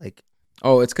 Like,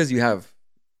 oh, it's because you have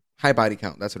high body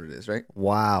count. That's what it is, right?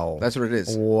 Wow. That's what it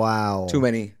is. Wow. Too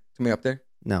many up there?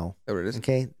 No. That's what it is.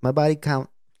 Okay, my body count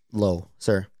low,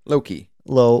 sir. Low key.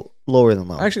 Lower than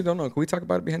low. I actually don't know. Can we talk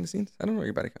about it behind the scenes? I don't know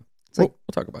your body count. We'll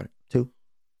talk about it. 2,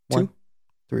 1,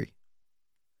 3.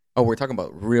 Oh, we're talking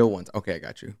about real ones. Okay, I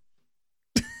got you.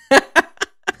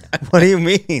 What do you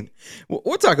mean?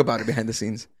 We'll talk about it behind the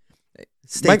scenes.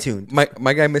 Stay tuned. My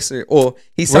guy, Mr. Oh,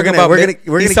 he's talking about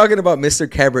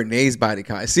Mr. Cabernet's body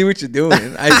count. I see what you're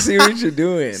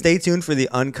doing. Stay tuned for the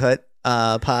uncut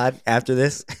pod after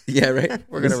this. Yeah, right.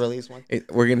 We're gonna release one.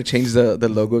 We're gonna change the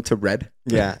logo to red.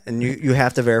 Yeah, and you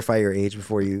have to verify your age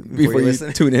before you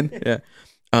listen. Tune in. Yeah.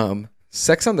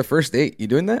 Sex on the first date. You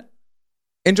doing that?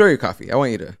 Enjoy your coffee. I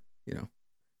want you to,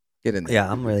 get in there.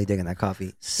 Yeah, I'm really digging that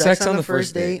coffee. Sex on the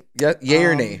first date. Yeah, yay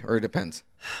or nay, or it depends.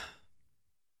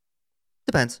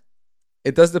 Depends.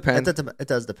 It does depend. It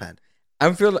does depend.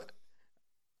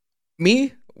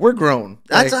 We're grown.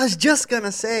 That's what I was just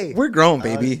gonna say. We're grown,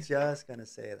 baby. I was just gonna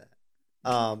say that.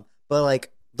 But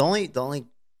like the only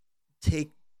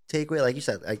takeaway, like you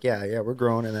said, like yeah, we're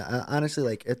grown, and honestly,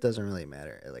 like it doesn't really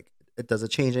matter. Like, does it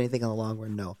change anything in the long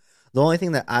run? No. The only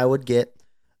thing that I would get,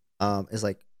 is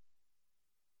like,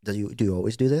 do you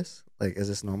always do this? Like, is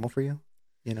this normal for you?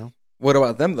 What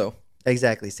about them though?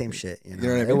 Exactly, same shit. You know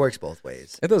what I mean? It works both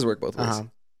ways. It does work both ways.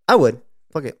 I would.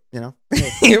 Fuck it.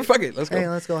 Hey. Fuck it. Let's go. Hey,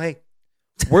 let's go. Hey.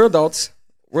 We're adults.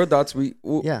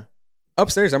 Yeah.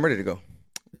 Upstairs, I'm ready to go.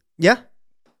 Yeah.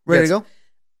 Ready to go?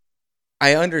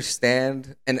 I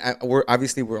understand, and we're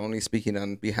only speaking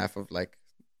on behalf of like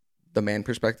the man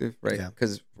perspective, right? Yeah.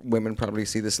 Because women probably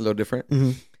see this a little different.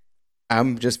 Mm-hmm.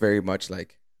 I'm just very much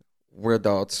like, we're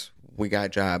adults. We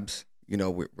got jobs.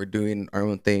 We're doing our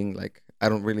own thing. Like, I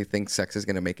don't really think sex is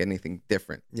gonna make anything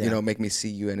different. Yeah. Make me see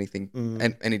you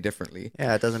anything any differently.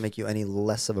 Yeah, it doesn't make you any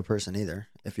less of a person either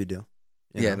if you do.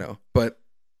 No. But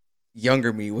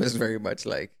younger me was very much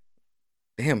like,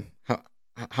 damn,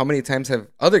 how many times have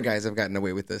other guys have gotten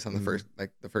away with this on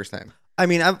the first time? I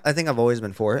mean, I think I've always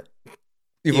been for it.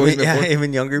 You've always been for it?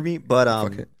 Even younger me, but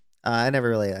Fuck it. I never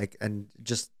really and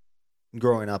just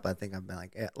growing up, I think I've been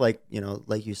like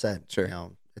you said, Sure.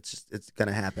 It's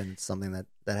gonna happen. It's something that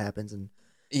happens, and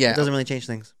Yeah, it doesn't really change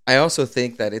things. I also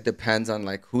think that it depends on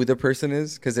like who the person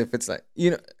is, because if it's like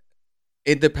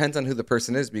it depends on who the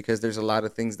person is, because there's a lot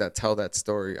of things that tell that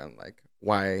story on like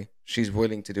why she's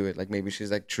willing to do it. Like maybe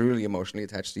she's like truly emotionally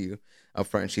attached to you up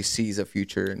front. She sees a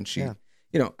future, and she,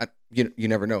 you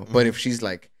never know. But if she's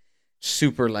like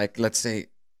super like, let's say,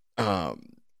 out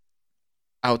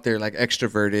there like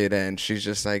extroverted, and she's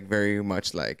just like very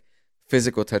much like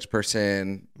physical touch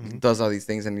person, does all these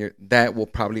things, and that will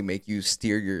probably make you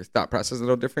steer your thought process a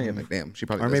little different. You're like, damn, she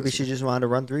probably. Or does maybe this she just wanted to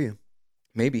run through you.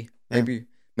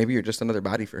 Maybe you're just another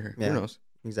body for her. Yeah. Who knows?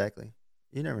 Exactly.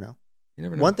 You never know. You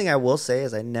never know. One thing I will say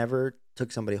is I never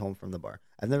took somebody home from the bar.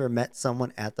 I've never met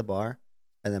someone at the bar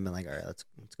and then been like, all right, let's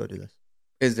go do this.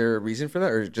 Is there a reason for that,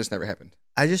 or it just never happened?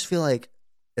 I just feel like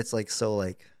it's like so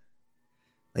like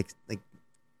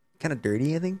kind of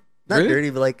dirty. I think not Really? dirty,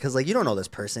 but like because like you don't know this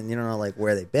person, you don't know like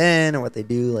where they've been or what they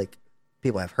do. Like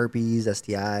people have herpes,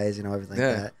 STIs, everything like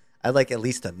that. I'd like at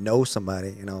least to know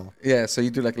somebody, Yeah. So you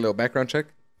do like a little background check.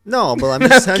 No, but I'm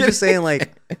just saying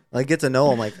like get to know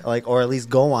them like or at least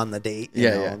go on the date. You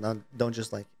know? Don't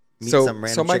just like meet some random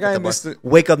so my chick guy at the bar. missed it.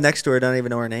 Wake up next to her, don't even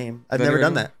know her name. I've never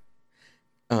done that.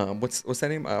 What's that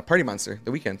name? Party Monster.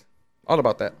 The Weeknd. All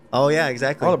about that. Oh yeah,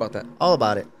 exactly. All about that. All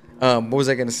about it. What was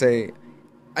I gonna say?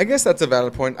 I guess that's a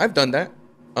valid point. I've done that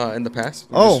in the past.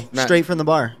 Straight from the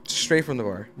bar. Straight from the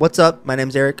bar. What's up? My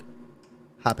name's Eric.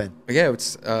 Hop in. Yeah,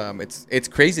 it's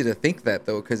crazy to think that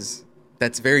though, because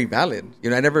that's very valid.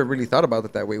 I never really thought about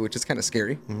it that way, which is kind of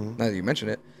scary. Now that you mention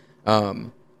it,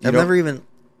 I've never even.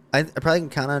 I probably can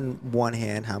count on one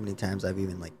hand how many times I've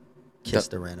even like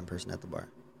kissed a random person at the bar.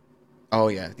 Oh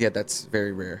yeah, that's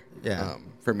very rare. Yeah,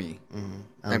 for me,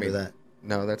 I don't do that.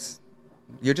 No,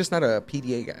 you're just not a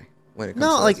PDA guy when it comes.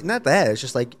 No, to like that. not that. It's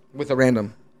just like With a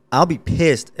random. I'll be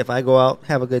pissed if I go out,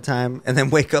 have a good time, and then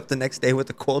wake up the next day with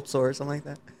a cold sore or something like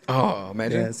that. Oh,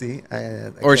 imagine. Yeah, see, I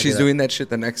or can't she's do that. doing that shit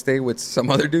the next day with some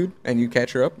other dude, and you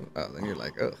catch her up. Oh, then you're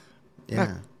like, ugh.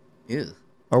 Yeah. Yeah.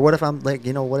 Or what if I'm like,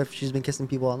 what if she's been kissing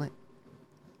people all night?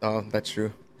 Oh, that's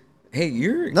true. Hey,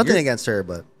 Nothing against her,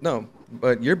 but no,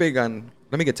 but you're big on.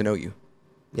 Let me get to know you.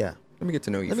 yeah. Let me get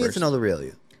to know you. Let me get to know the real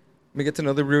you. Let me get to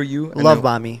know the real you. And Love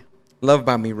bomb me. Love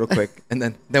bomb me real quick, and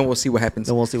then we'll see what happens.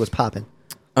 Then we'll see what's popping.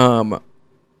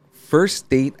 First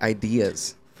date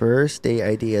ideas. First date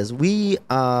ideas. We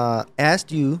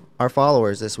asked you, our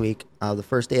followers, this week, the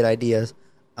first date ideas.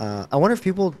 I wonder if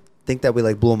people think that we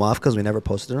like blew them off because we never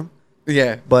posted them.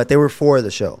 Yeah, But they were for the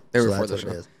show. They were so for that's the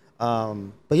what show. it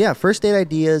is. But yeah, first date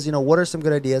ideas. What are some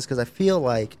good ideas? Because I feel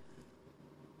like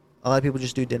a lot of people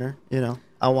just do dinner.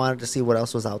 I wanted to see what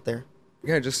else was out there.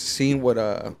 yeah. Just seeing what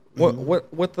the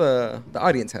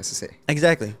audience has to say.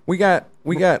 Exactly. We got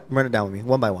Run it down with me,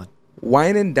 one by one.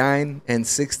 Wine and Dine and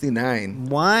 69.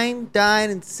 Wine, dine,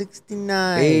 and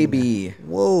 69. Baby.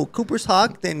 Whoa, Cooper's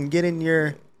Hawk. Then get in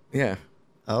your. Yeah.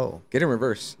 Oh. Get in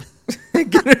reverse.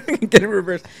 get in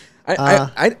reverse.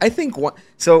 I think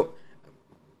so.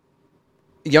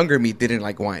 Younger me didn't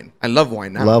like wine. I love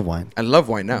wine now. Love wine. I love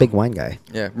wine now. Big wine guy.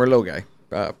 Yeah, Merlot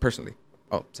guy. Personally.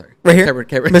 Oh, sorry. Right here?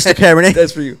 Cabernet. Mr. Cabernet.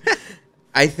 That's for you.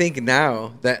 I think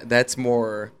now that's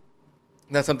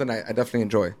something I definitely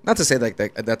enjoy. Not to say like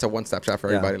that's a one-stop shop for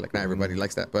everybody. Like not everybody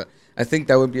likes that, but I think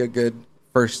that would be a good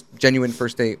genuine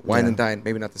first date. Wine and dine.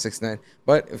 Maybe not the 69,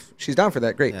 but if she's down for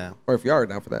that, great. Yeah. Or if you are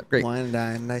down for that, great. Wine and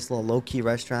dine. Nice little low-key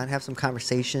restaurant. Have some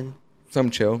conversation. Some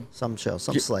chill. Some chill.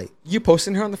 Some slight. You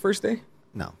posting her on the first day?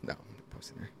 No. No, I'm not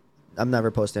posting her. I'm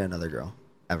never posting another girl.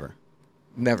 Ever.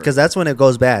 Never. Because that's when it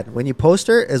goes bad. When you post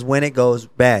her is when it goes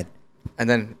bad. And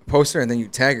then post her, and then you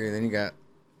tag her, and then you got.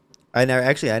 I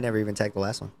never even tagged the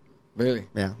last one. Really?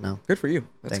 Yeah, no. Good for you.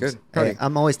 That's Thanks. good. Hey,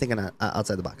 I'm always thinking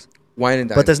outside the box. Wine and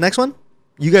dine. But this next one,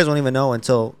 you guys won't even know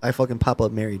until I fucking pop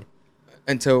up married.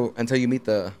 until you meet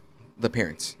the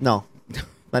parents. No.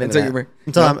 Not even Until that. you're married.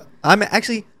 Until No? I'm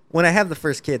actually, when I have the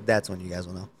first kid, that's when you guys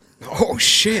will know. Oh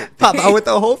shit! Pop out with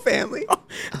the whole family.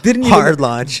 Didn't Hard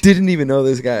launch. Didn't even know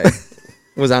this guy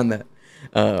was on that.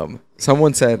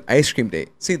 Someone said ice cream date.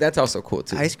 See, that's also cool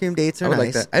too. Ice cream dates are I would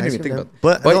nice. like that. I didn't Ice even think cream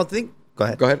about dates. that. I don't think. Go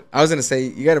ahead. Go ahead. I was gonna say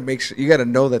you got to make sure you got to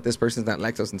know that this person's not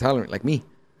lactose intolerant like me.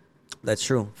 That's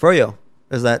true. Froyo.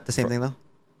 Is that the same thing though?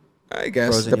 I guess.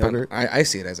 Frozen yogurt? I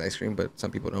see it as ice cream, but some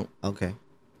people don't. Okay.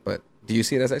 But do you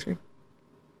see it as ice cream?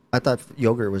 I thought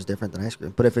yogurt was different than ice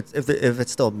cream, but if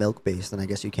it's still milk based, then I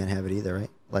guess you can't have it either, right?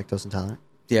 Lactose intolerant.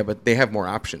 Yeah, but they have more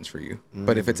options for you.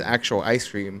 But if it's actual ice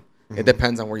cream, it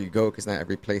depends on where you go because not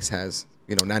every place has,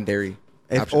 non-dairy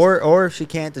options. Or if she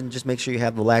can't, then just make sure you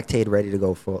have the lactate ready to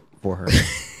go for her.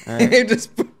 All right?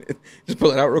 just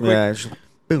pull it out real quick. Yeah,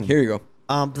 boom. Here you go.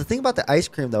 The thing about the ice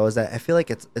cream though is that I feel like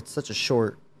it's such a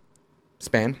short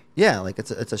span. Yeah, like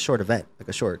it's a short event, like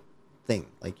a short thing.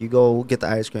 Like you go get the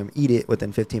ice cream, eat it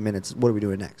within 15 minutes. What are we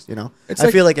doing next?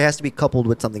 I feel like it has to be coupled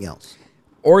with something else.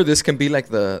 Or this can be like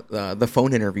the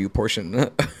phone interview portion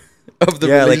of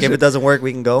the like if it doesn't work,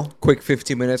 we can go quick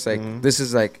 15 minutes. Like this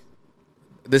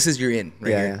is you're in right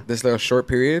here. Yeah. This little short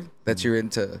period that you're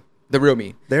into the real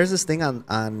me. There's this thing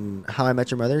on How I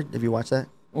Met Your Mother. Have you watched that?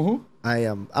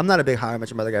 Mm-hmm. I'm not a big How I Met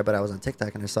Your Mother guy, but I was on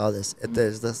TikTok and I saw this.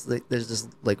 There's this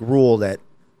like rule that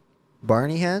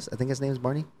Barney has. I think his name is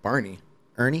Barney.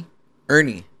 Ernie.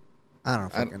 I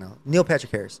don't fucking know. Neil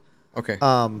Patrick Harris. Okay.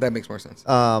 That makes more sense.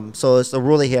 So it's a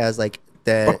rule that he has like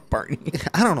that. Barney.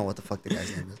 I don't know what the fuck the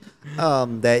guy's name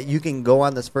is. That you can go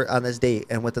on this date,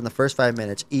 and within the first 5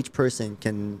 minutes, each person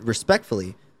can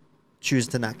respectfully choose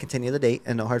to not continue the date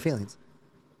and no hard feelings.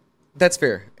 That's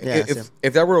fair. Yeah,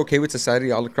 if that were okay with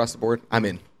society all across the board, I'm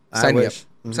in. Sign me up.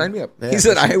 Mm-hmm. Sign me up. Yeah, he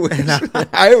said, "I wish."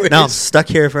 I wish. Now I'm stuck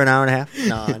here for an hour and a half.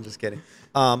 No, I'm just kidding.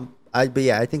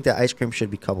 I think that ice cream should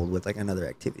be coupled with like another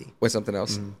activity. With something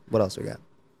else. What else we got?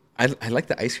 I like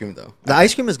the ice cream though. The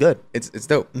ice cream is good. It's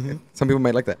dope. Mm-hmm. Some people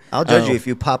might like that. I'll judge you if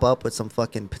you pop up with some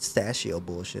fucking pistachio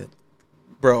bullshit.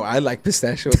 Bro, I like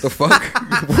pistachio. What the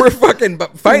fuck? We're fucking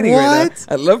fighting right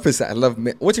now. I love pistachio. I love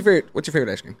mint. What's your favorite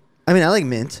ice cream? I mean, I like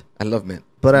mint. I love mint.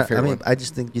 But I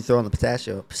just think you throw in the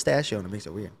pistachio and it makes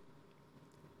it weird.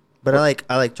 But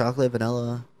I like chocolate,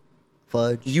 vanilla,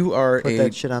 fudge. You are put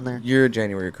that shit on there. You're a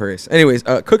January Aquarius. Anyways,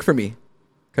 cook for me.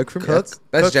 Cook for me. That's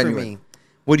genuine. For me.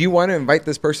 Would you want to invite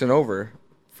this person over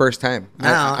first time?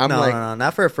 No,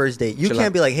 not for a first date. You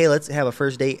can't be like, hey, let's have a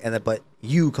first date, but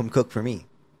you come cook for me.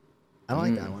 I don't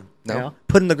like that one. No,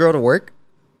 putting the girl to work.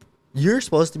 You're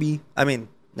supposed to be. I mean,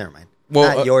 never mind.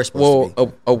 Well, not you're supposed to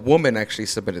be. A woman actually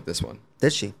submitted this one.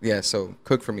 Did she? Yeah. So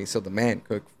cook for me. So the man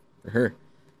cook for her.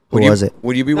 Who was it?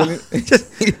 Would you be willing?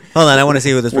 Hold on, I want to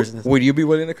see who this person is. Would you be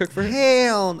willing to cook for her?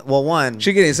 Hell, well, one.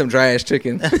 She getting some dry ass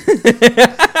chicken.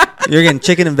 You're getting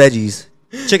chicken and veggies.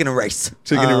 Chicken and rice.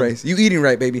 Chicken and rice. You eating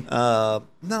right, baby? No,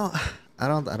 I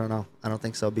don't know. I don't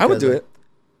think so. I would do it.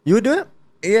 You would do it?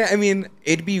 Yeah, I mean,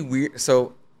 it'd be weird.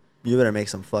 So you better make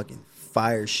some fucking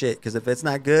fire shit, because if it's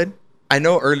not good, I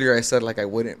know earlier I said like I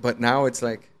wouldn't, but now it's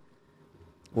like,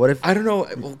 what if I don't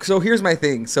know? So here's my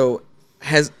thing. So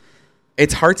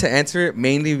it's hard to answer it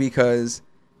mainly because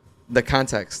the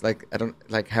context. Like I don't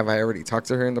like. Have I already talked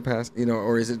to her in the past?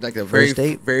 or is it like a very,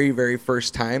 very, very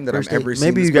first time that I'm ever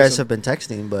seeing? Maybe you guys have been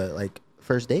texting, but like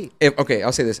first date. Okay,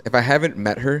 I'll say this: if I haven't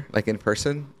met her like in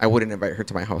person, I wouldn't invite her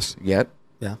to my house yet.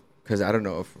 Yeah, because I don't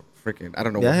know if I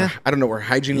don't know. I don't know where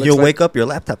hygiene looks. You'll wake up, your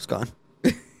laptop's gone.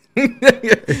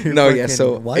 No, yeah.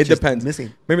 So it depends.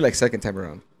 Missing. Maybe like second time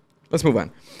around. Let's move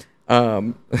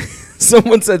on.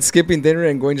 Someone said skipping dinner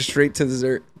and going straight to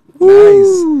dessert.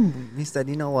 Woo! Nice. He said,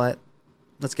 "You know what?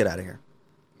 Let's get out of here."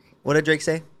 What did Drake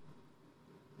say?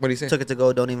 What did he say? Took it to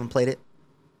go. Don't even play it.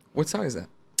 What song is that?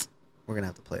 We're gonna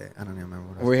have to play it. I don't even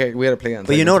remember what. We had to play it on.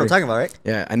 But you know what I'm talking about, right?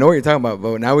 Yeah, I know what you're talking about.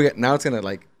 But now it's gonna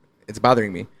like, it's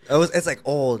bothering me. It's like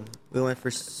old. We went for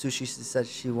sushi. She said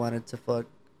she wanted to fuck.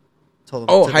 Told him.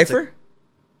 Oh, Heifer.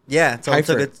 Yeah, took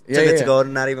it to go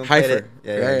and not even play it.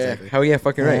 Yeah, exactly. Hell yeah,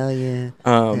 fucking right. Hell yeah.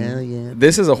 Hell yeah.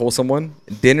 This is a wholesome one.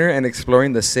 Dinner and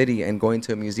exploring the city and going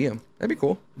to a museum. That'd be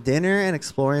cool. Dinner and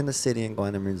exploring the city and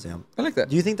going to a museum. I like that.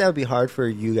 Do you think that would be hard for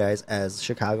you guys as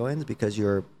Chicagoans, because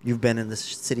you've been in this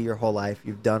city your whole life,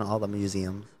 you've done all the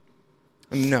museums?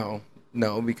 No,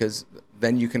 because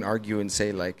then you can argue and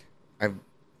say like, I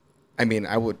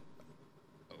would.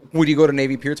 Would you go to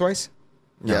Navy Pier twice?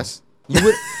 No. Yes. You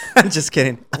would. I'm just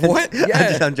kidding. What?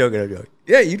 Yeah. I'm joking.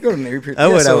 Yeah, you'd go to Navy Pier. I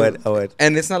would.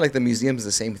 And it's not like the museum's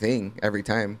the same thing every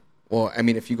time. Well, I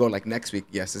mean, if you go like next week,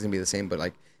 yes, it's gonna be the same. But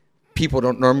like, people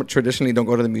traditionally don't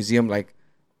go to the museum like.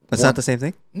 That's not the same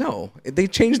thing? No, they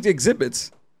changed the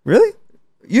exhibits. Really?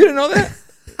 You didn't know that?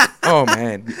 Oh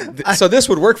man. So this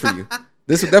would work for you.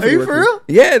 This would definitely work for real?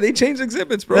 Yeah, they changed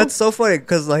exhibits, bro. That's so funny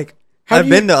because like. I've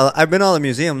been to all the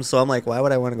museums, so I'm like, why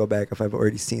would I want to go back if I've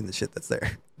already seen the shit that's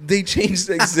there? They changed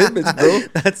the exhibits, bro.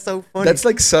 That's so funny. That's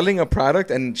like selling a product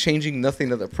and changing nothing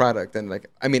to the product. And like,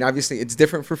 I mean, obviously it's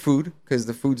different for food because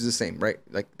the food's the same, right?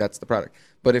 Like that's the product.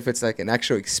 But if it's like an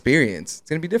actual experience, it's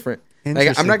gonna be different.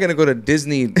 Like I'm not gonna go to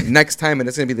Disney next time and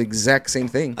it's gonna be the exact same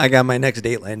thing. I got my next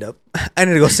date lined up. I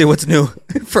need to go see what's new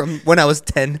from when I was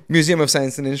 10. Museum of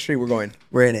Science and Industry. We're going.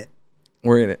 We're in it.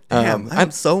 We're in it. Damn,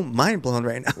 I'm so mind blown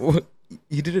right now.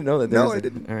 You didn't know that? No, I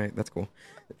didn't. All right, that's cool.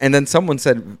 And then someone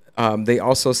said they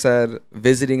also said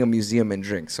visiting a museum and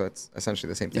drinks. So it's essentially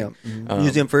the same thing. Yeah.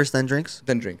 Museum first, then drinks.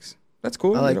 Then drinks. That's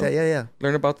cool. I like that. Yeah.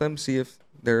 Learn about them. See if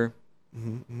they're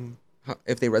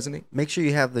if they resonate. Make sure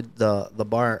you have the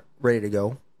bar ready to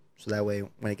go, so that way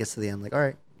when it gets to the end, like, all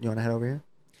right, you want to head over here?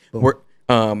 Boom. We're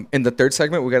in the third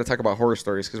segment. We got to talk about horror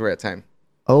stories because we're at time.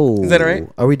 Oh, is that all right?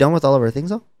 Are we done with all of our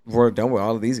things though? We're done with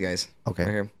all of these guys. Okay.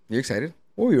 Right here. You excited?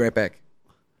 We'll be right back.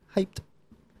 Hyped.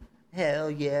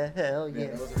 Hell yeah.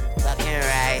 Fucking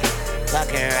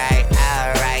right,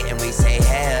 alright, and we say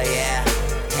hell yeah,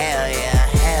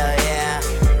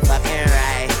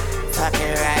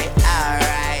 fucking right,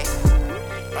 alright.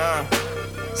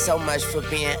 So much for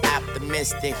being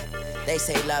optimistic. They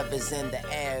say love is in the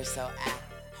air, so I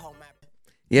hold my.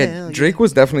 Yeah, Drake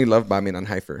was definitely love bombing on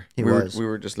Hypher. He was. We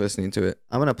were just listening to it.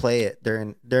 I'm gonna play it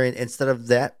during instead of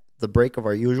that the break of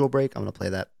our usual break. I'm gonna play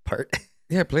that part.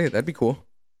 Yeah, play it. That'd be cool.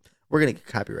 We're gonna get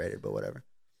copyrighted, but whatever.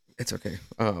 It's okay.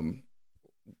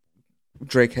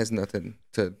 Drake has nothing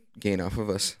to gain off of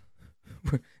us.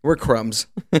 We're crumbs.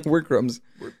 We're crumbs.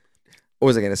 What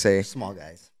was I gonna say? Small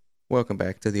guys. Welcome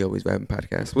back to the Always Vibing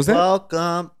Podcast. Was that?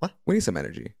 Welcome. What? We need some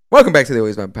energy. Welcome back to the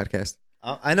Always Vibing Podcast.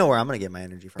 I know where I'm gonna get my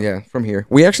energy from. Yeah, from here.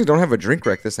 We actually don't have a drink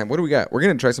rec this time. What do we got? We're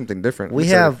gonna try something different. We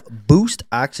have Boost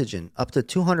Oxygen, up to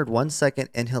 201 second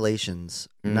inhalations,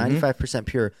 95%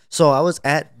 pure. So I was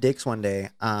at Dick's one day,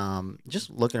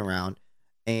 just looking around,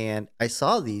 and I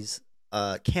saw these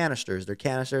canisters. They're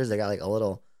canisters. They got like a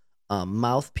little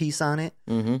mouthpiece on it,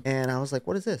 and I was like,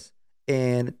 "What is this?"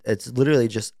 And it's literally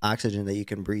just oxygen that you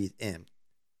can breathe in.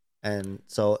 And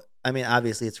so, I mean,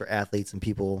 obviously, it's for athletes and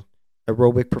people.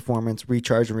 Aerobic performance,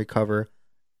 recharge and recover,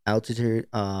 altitude,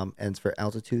 and it's for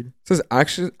altitude. It says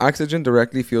oxygen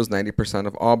directly fuels 90%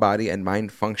 of all body and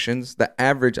mind functions. The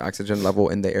average oxygen level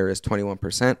in the air is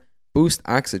 21%. Boost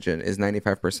Oxygen is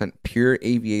 95% pure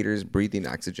aviators breathing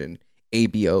oxygen,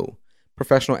 ABO.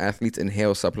 Professional athletes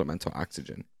inhale supplemental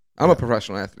oxygen. I'm a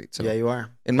professional athlete. So yeah, you are.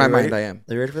 In my mind, I am.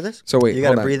 Are you ready for this? So wait, you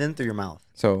got to breathe in through your mouth.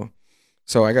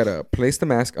 So I got to place the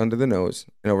mask under the nose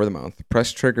and over the mouth.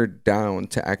 Press trigger down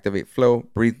to activate flow.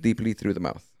 Breathe deeply through the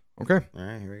mouth. Okay. All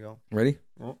right, here we go. Ready?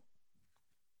 Oh.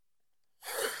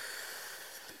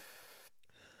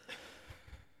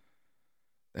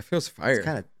 That feels fire. It's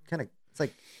kind of, it's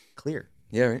like clear.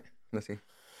 Yeah, right? Let's see.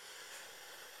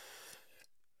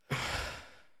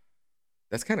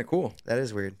 That's kind of cool. That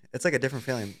is weird. It's like a different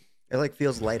feeling. It like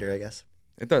feels lighter, I guess.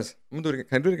 It does. I'm going to do it again.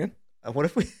 Can I do it again? What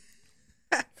if we...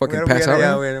 Fucking pass out?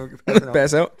 Yeah, we're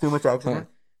pass out? Too much oxygen.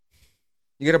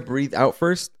 You got to breathe out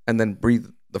first and then breathe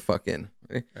the fuck in.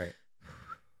 Ready? All right.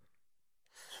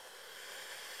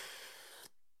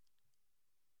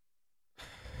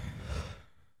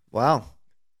 Wow.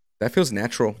 That feels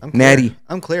natural. I'm clear. Natty.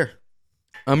 I'm clear.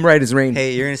 I'm right as rain.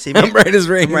 Hey, you're going to see me. I'm right as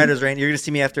rain. I'm right as rain. You're going to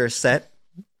see me after a set.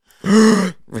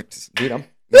 Dude,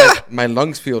 my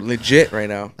lungs feel legit right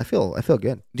now. I feel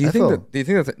good. Do you think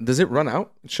that does it run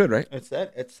out? It should, right? It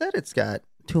said it's got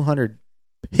 200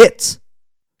 hits.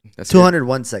 That's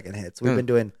 201 second hits. We've been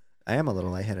doing. I am a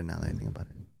little lightheaded now that I think about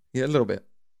it. Yeah, a little bit.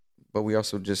 But we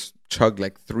also just chugged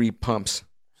like 3 pumps.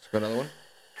 Got another one?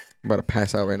 I'm about to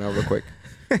pass out right now real quick.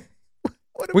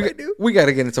 What do I do? We got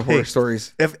to get into horror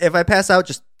stories. If I pass out,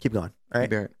 just keep going. All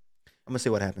right? All right. I'm going to see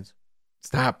what happens.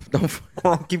 Stop. Don't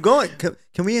keep segment.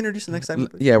 Can we introduce the next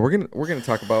segment? Yeah, we're gonna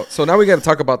talk about. So now we got to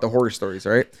talk about the horror stories,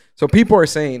 all right? So people are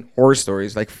saying horror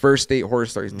stories, like first date horror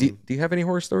stories. Do you have any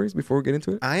horror stories before we get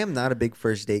into it? I am not a big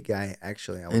first date guy,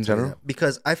 actually. In general,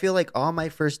 because I feel like all my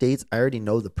first dates, I already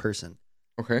know the person.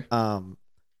 Okay.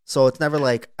 So it's never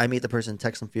like I meet the person,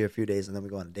 text them for a few days, and then we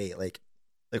go on a date. Like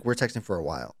we're texting for a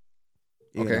while.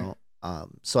 You know?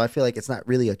 So I feel like it's not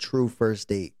really a true first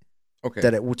date. Okay.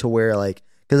 To where like,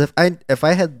 because if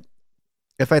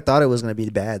I thought it was gonna be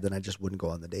bad, then I just wouldn't go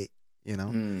on the date. You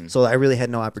know. So I really had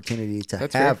no opportunity to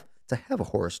have a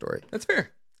horror story. That's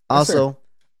fair. Also,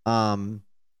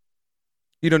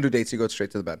 you don't do dates. You go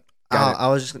straight to the bed. I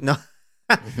was just no,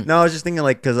 no. I was just thinking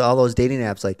like because all those dating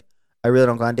apps, like I really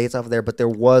don't go on dates off of there. But there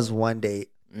was one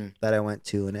date that I went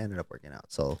to and it ended up working out.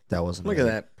 So that wasn't. Look at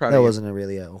that. Proud that of you. wasn't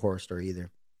really a horror story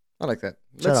either. I like that.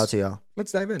 Shout out to y'all.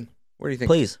 Let's dive in. What do you think?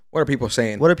 Please. What are people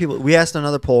saying? We asked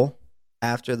another poll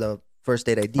after the first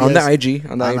date ideas on the IG.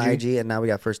 On the IG, and now we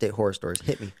got first date horror stories.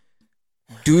 Hit me.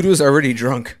 Dude was already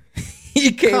drunk.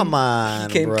 Come on,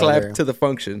 he came brother. clapped to the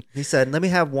function. He said, "Let me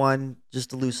have one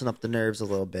just to loosen up the nerves a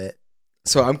little bit."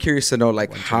 So I'm curious to know,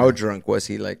 like, how drunk was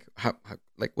he? Like, how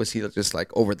like was he just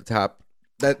like over the top?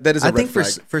 That is. I think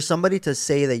for somebody to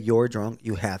say that you're drunk,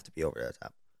 you have to be over the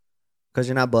top because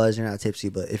you're not buzzed, you're not tipsy.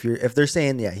 But if they're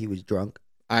saying he was drunk,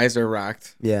 Eyes are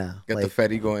rocked. Yeah. Got the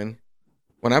fetty going.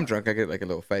 When I'm drunk, I get like a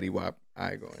little fetty wop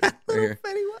eye going. Right here.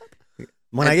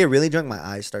 When I get really drunk, my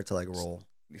eyes start to like roll.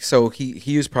 So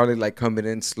he was probably like coming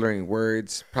in, slurring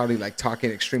words, probably like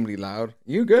talking extremely loud.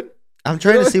 You good? I'm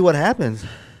trying to see what happens.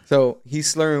 So he's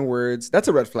slurring words. That's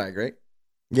a red flag, right?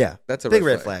 Yeah. That's a big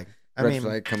red flag. I Red mean,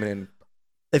 flag coming in.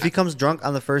 if he comes drunk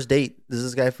on the first date, is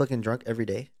this guy fucking drunk every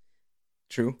day?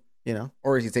 True. You know?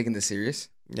 Or is he taking this serious?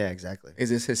 Yeah, exactly. Is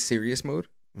this his serious mode?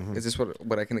 Mhm. Is this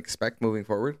what I can expect moving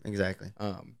forward? Exactly.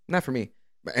 Not for me.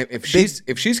 But if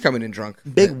she's coming in drunk,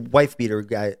 Big wife beater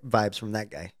guy vibes from that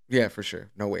guy. yeah, for sure.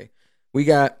 No way. We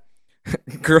got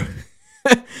girl.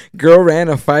 Girl ran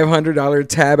a $500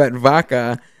 tab at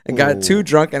Vaca and got too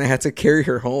drunk, and I had to carry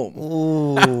her home.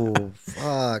 Ooh,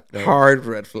 fuck. No. Hard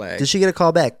red flag. Did she get a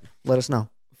call back? Let us know.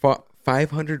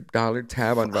 $500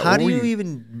 tab on Vaca. How do you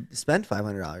even spend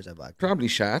 $500 at vodka? Probably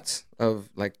shots of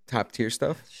like top tier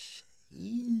stuff.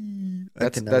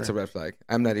 That's a red flag.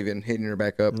 I'm not even hitting her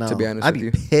back up. To be honest I'd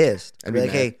with be you, pissed. I'd I'd be be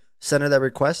like, mad. hey, send her that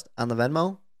request on the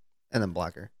Venmo, and then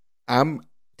block her.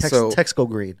 Text go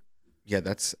green. Yeah,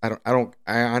 that's I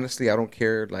honestly don't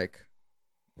care like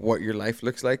what your life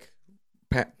looks like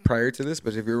prior to this,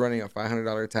 but if you're running a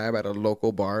 $500 tab at a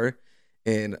local bar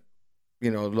in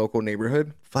local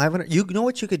neighborhood, 500. You know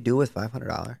what you could do with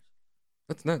 $500?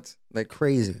 that's nuts. Like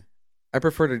Crazy. I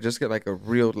prefer to just get like a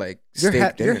real like You're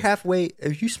steak dinner. you're halfway.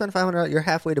 If you spend $500, you're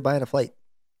halfway to buying a flight.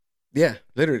 Yeah,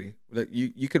 literally. Like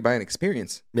you could buy an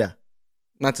experience. Yeah.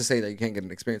 Not to say that you can't get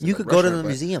an experience. You at a could go to restaurant, the but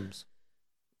museums.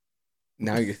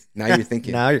 Now you're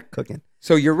thinking. Now you're cooking.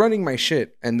 So you're running my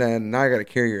shit, and then now I got to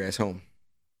carry your ass home.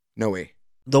 No way.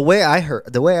 The way I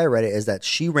read it is that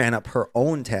she ran up her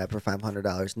own tab for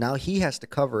 $500. Now he has to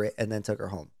cover it and then took her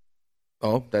home.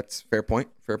 Oh, that's fair point.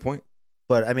 Fair point.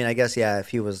 But I mean, I guess if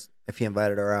he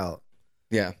invited her out.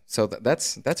 Yeah. So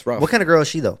that's rough. What kind of girl is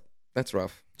she though? That's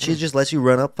rough. She just lets you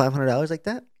run up $500 like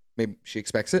that? Maybe she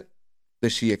expects it.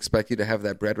 Does she expect you to have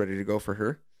that bread ready to go for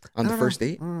her on the first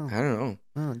date? I don't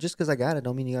know. Just because I got it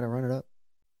don't mean you got to run it up.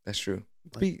 That's true.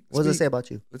 What does it say about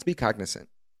you? Let's be cognizant.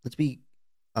 Let's be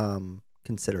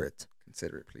considerate.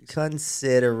 Considerate, please.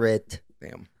 Considerate.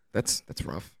 Damn. That's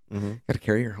rough. Mm-hmm. Got to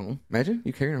carry her home. Imagine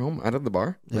you carrying her home out of the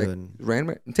bar. Like Dude.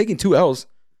 I'm taking 2 L's.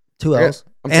 2 L's.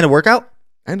 And a workout?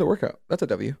 And a workout. That's a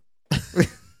W.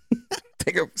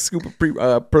 Take a scoop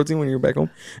of protein when you're back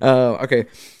home. Okay.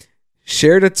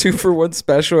 Shared a 2-for-1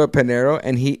 special at Panero,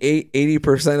 and he ate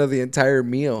 80% of the entire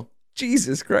meal.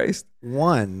 Jesus Christ.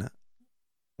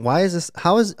 Why is this?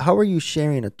 How are you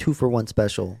sharing a 2-for-1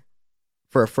 special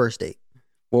for a first date?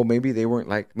 Well, maybe they weren't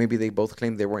maybe they both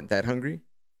claimed they weren't that hungry.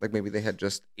 Like maybe they had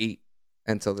just ate.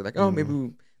 And so they're like, oh,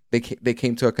 maybe they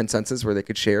came to a consensus where they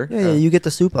could share. Yeah, you get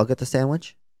the soup. I'll get the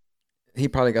sandwich. He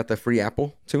probably got the free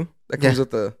apple too. That comes with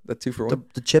the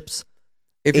 2-for-1. The chips.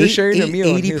 If you're sharing a meal,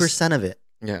 80% of it.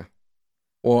 Yeah.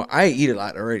 Well, I eat a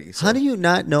lot already. So. How do you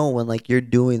not know when like you're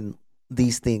doing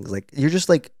these things? Like you're just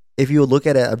like, if you look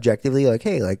at it objectively, like,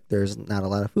 hey, like there's not a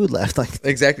lot of food left. Like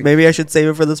exactly. Maybe I should save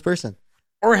it for this person.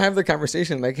 Or have the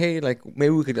conversation like, hey, like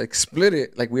maybe we could like split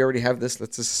it. Like we already have this.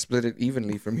 Let's just split it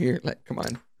evenly from here. Like, come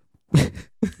on.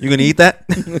 You gonna eat that?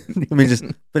 Let me just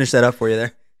finish that up for you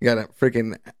there. You got a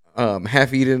freaking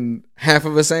half-eaten half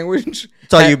of a sandwich.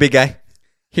 It's all you, big guy.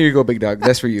 Here you go, big dog.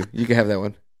 That's for you. You can have that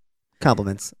one.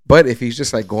 Compliments. But if he's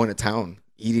just like going to town,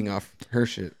 eating off her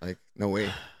shit, like no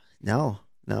way. No.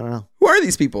 Who are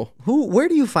these people? Where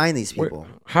do you find these people?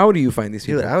 How do you find these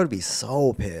people? Dude, I would be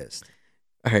so pissed.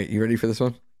 All right, you ready for this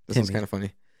one? This one's kind of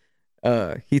funny.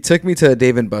 He took me to a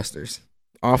Dave & Buster's.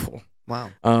 Awful.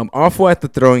 Wow. Awful at the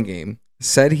throwing game.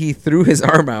 Said he threw his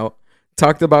arm out.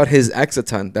 Talked about his ex a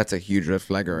ton. That's a huge red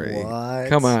flag already. What?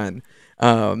 Come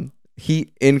on.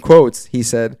 He in quotes, he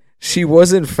said, she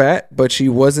wasn't fat, but she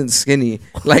wasn't skinny.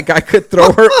 Like I could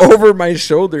throw her over my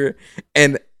shoulder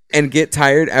and get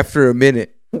tired after a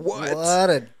minute. What? What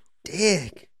a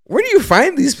dick. Where do you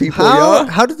find these people, y'all?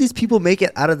 How do these people make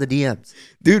it out of the DMs?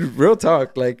 Dude, real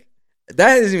talk. Like,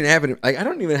 that isn't even happening. Like, I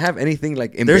don't even have anything,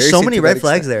 like, embarrassing. There's so many to red that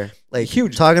flags extent. there. Like,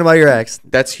 Huge. Talking about your ex.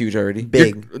 That's huge already.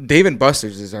 Big. Dave &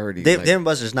 Buster's is already. Dave &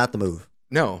 Buster's is not the move.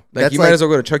 No. Like, That's you might as well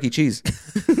go to Chuck E. Cheese.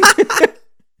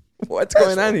 What's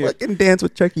going on here? Fucking dance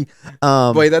with Chucky.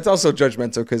 Wait, that's also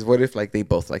judgmental because what if, like, they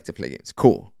both like to play games?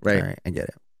 Cool, right? All right, I get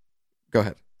it. Go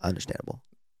ahead. Understandable.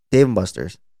 Dave &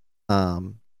 Buster's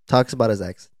talks about his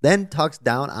ex, then talks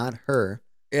down on her.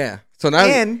 Yeah. So now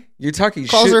you're talking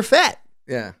calls shit. her fat.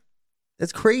 Yeah.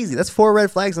 That's crazy. That's 4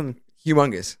 red flags on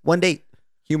Humongous. one date.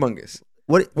 Humongous.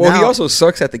 What? Well, now, he also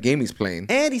sucks at the game he's playing.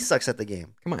 and he sucks at the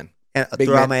game. Come on. And Big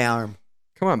throw man. out my arm.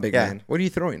 Come on, big Yeah. man. What are you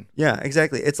throwing? Yeah,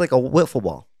 exactly. It's like a wiffle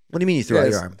ball. What do you mean you threw out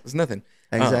your arm? It's nothing.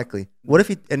 Exactly. What if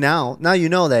he and now you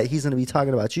know that he's gonna be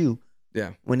talking about you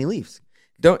Yeah. when he leaves.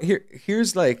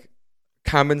 Here's like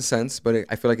common sense, but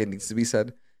I feel like it needs to be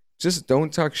said. Just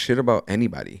don't talk shit about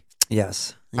anybody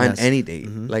Yes. on any date.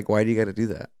 Mhm. Like, why do you got to do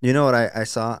that? You know what I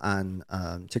saw on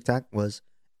TikTok was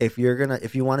if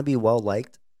you want to be well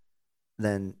liked,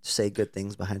 then say good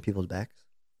things behind people's backs.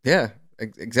 Yeah,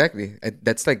 exactly.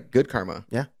 That's like good karma.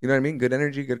 Yeah. You know what I mean? Good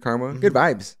energy, good karma, good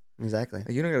vibes. Exactly.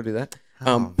 You don't got to do that.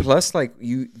 Oh. Plus, like,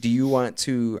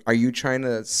 are you trying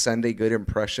to send a good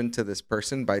impression to this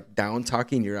person by down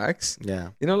talking your ex? Yeah.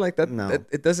 You know, like that. No.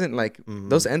 It doesn't like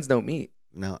those ends don't meet.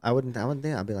 No, I wouldn't think.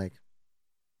 I'd be like,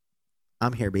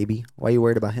 I'm here, baby. Why are you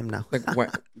worried about him now? Like,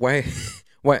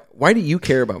 why do you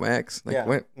care about my ex? Like, Yeah.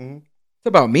 what? Mm-hmm. It's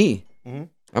about me. Mm-hmm.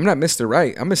 I'm not Mr.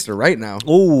 Right. I'm Mr. Right now.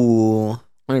 You Ooh. know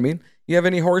what I mean? You have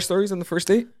any horror stories on the first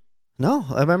date? No,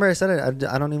 I remember I said it.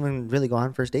 I don't even really go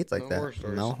on first dates like No that. horror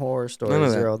stories. No horror stories. None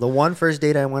of that. Zero. The one first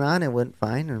date I went on, it went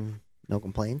fine and no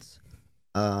complaints.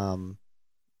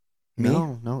 Me?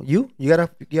 No. You got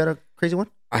a crazy one?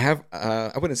 I have.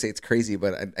 I wouldn't say it's crazy,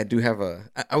 but I do have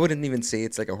I wouldn't even say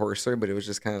it's like a horror story, but it was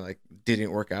just kind of like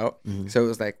didn't work out. Mm-hmm. So it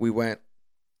was like we went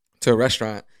to a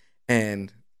restaurant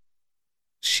and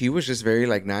she was just very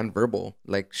like nonverbal.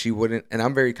 Like she wouldn't, and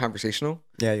I'm very conversational.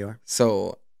 Yeah, you are.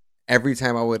 So every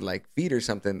time I would like feed her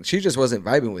something, she just wasn't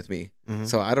vibing with me. Mhm.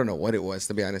 So I don't know what it was,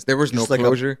 to be honest. There was no Just like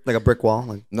closure. like a brick wall.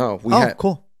 Like, No,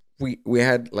 cool. we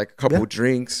had like a couple Yeah.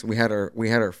 drinks. We had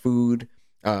our food.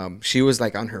 She was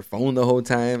like on her phone the whole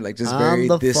time, like just On very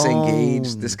the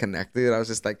disengaged, phone. disconnected. I was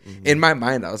just like, Mhm. in my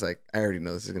mind, I was like, I already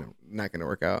know this is not gonna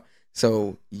work out.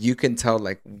 So you can tell,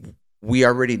 like, we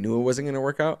already knew it wasn't gonna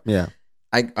work out. Yeah.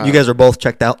 You You guys are both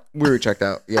checked out. we were checked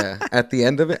out. Yeah. At the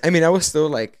end of it, I mean, I was still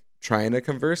like trying to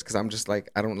converse because I'm just like,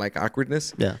 I don't like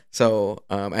awkwardness. Yeah. So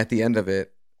at the end of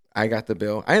it, I got the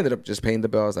bill. I ended up just paying the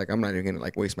bill. I was like, I'm not even gonna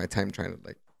like waste my time trying to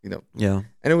like, you know. Yeah.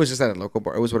 And it was just at a local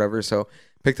bar. It was whatever. So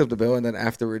picked up the bill, and then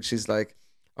afterwards she's like,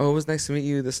 "Oh, it was nice to meet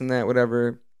you. This and that,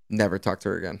 whatever." Never talked to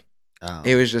her again. Oh.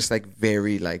 It was just like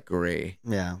very like gray.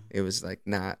 Yeah. It was like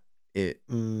not it.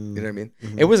 You know what I mean?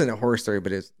 Mhm. It wasn't a horror story,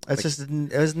 but it's It's just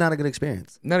it was not a good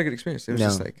experience. not a good experience. It was No.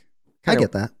 just like I kinda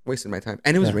get that. wasted my time,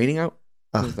 and it was Yeah. raining out.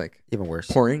 It Ugh. was like Even worse.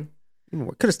 pouring.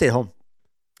 Could have stayed home.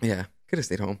 Yeah, could have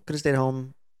stayed home. Could have stayed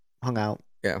home, hung out,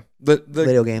 Yeah, the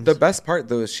video games. the best part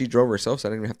though is she drove herself, so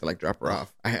I didn't even have to like drop her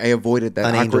off. I avoided that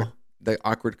An angel.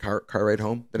 awkward car ride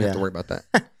home. Didn't have to Yeah. worry about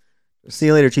that. See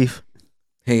you later, Chief.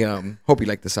 Hey, hope you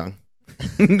like the song.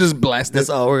 Just blast That's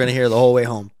it. all we're gonna hear the whole way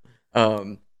home.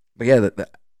 But yeah,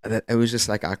 that it was just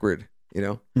like awkward, you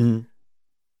know, Mm-hmm.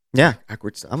 Yeah,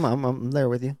 awkward stuff. I'm there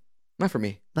with you. Not for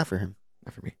me. Not for him.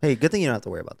 Not for me. Hey, good thing you don't have to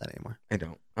worry about that anymore. I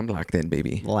don't. I'm locked in,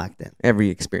 baby. Locked in. Every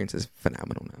experience is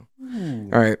phenomenal now.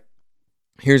 All right,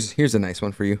 here's a nice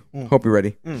one for you. Mm. Hope you're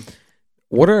ready. Mm.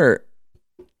 What are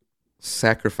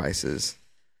sacrifices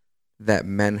that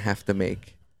men have to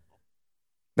make?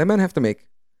 That men have to make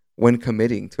when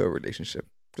committing to a relationship.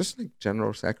 Just like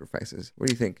general sacrifices. What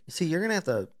do you think? See, you're gonna have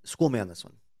to school me on this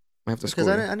one I have to because school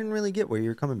I you. didn't really get where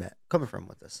you're coming from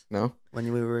with this No.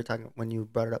 when we were talking when you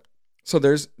brought it up. So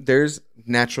there's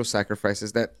natural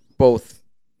sacrifices that both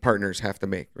partners have to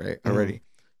make, right? Already.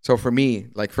 So for me,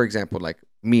 like for example, like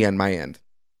me on my end,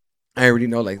 I already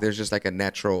know like there's just like a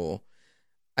natural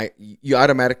you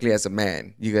automatically as a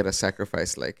man, you got to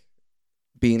sacrifice like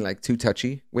being like too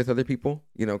touchy with other people,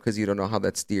 you know, cuz you don't know how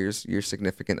that steers your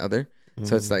significant other.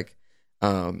 So it's like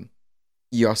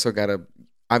you also got to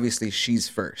obviously she's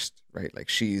first, right? Like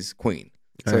she's queen.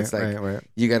 So it's like right.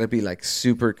 you got to be like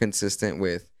super consistent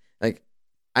with like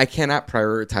I cannot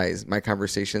prioritize my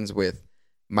conversations with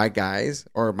my guys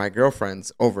or my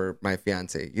girlfriends over my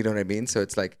fiance. You know what I mean? So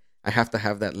it's like I have to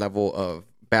have that level of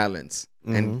balance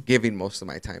and giving most of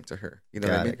my time to her. You know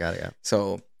what I mean? Got it. Yeah.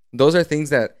 So those are things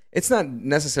that it's not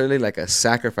necessarily like a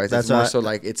sacrifice. That's it's more what- so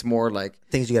like it's more like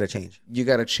Things you got to change. you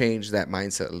got to change that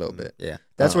mindset a little bit. Yeah,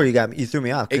 that's where you got me. You threw me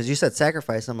off because you said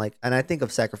sacrifice. I'm like, and I think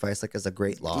of sacrifice like as a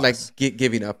great loss. Like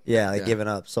giving up. yeah, like giving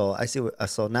up. So I see what.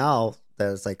 So now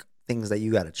there's like things that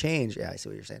you got to change. Yeah, I see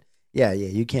what you're saying. Yeah.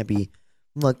 You can't be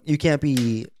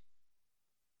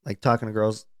like talking to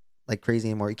girls like crazy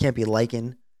anymore. You can't be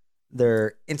liking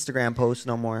their Instagram posts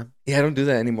no more. Yeah, I don't do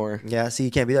that anymore. Yeah, see,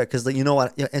 you can't be that because you know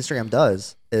what Instagram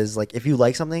does is like if you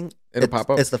like something, It'll pop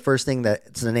up. It's the first thing that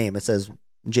it's the name. It says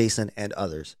Jason and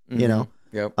others. You know,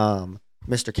 Yep.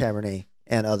 Mr. Cabernet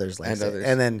and others like And that. others.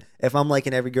 And then if I'm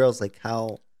liking every girl, it's like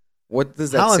how What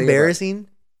does that say about- embarrassing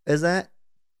is that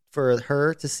for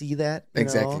her to see that? You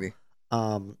Exactly.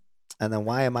 know? And then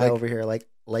why am I Like- over here like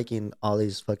liking all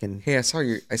these fucking? Hey, I saw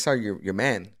your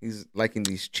man. He's liking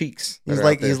these cheeks. that He's are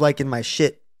like out there. he's liking my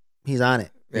shit he's on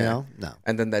it. You Yeah. know, no.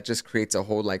 And then that just creates a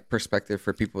whole like perspective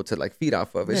for people to like feed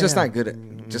off of. It's Yeah, just yeah. not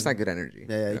good. Just not good energy.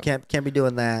 Yeah, you know? can't be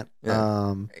doing that.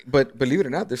 Yeah. But believe it or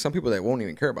not, there's some people that won't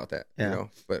even care about that. Yeah. You know.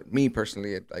 But me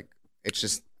personally, it's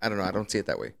just I don't know. I don't see it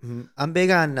that way. I'm big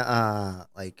on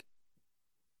like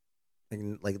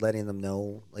letting them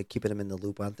know, like keeping them in the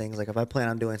loop on things. Like if I plan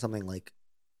on doing something like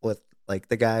with like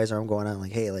the guys, or I'm going on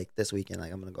like, hey, like this weekend,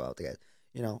 like I'm gonna go out with the guys.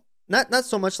 You know, not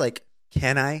so much like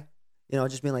can I, you know,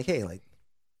 just being like, hey, like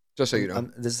Just so you know.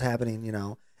 this is happening, you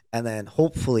know. And then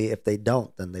hopefully if they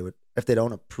don't, then they would, if they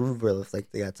don't approve, or if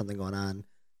like they got something going on,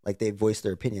 like they voice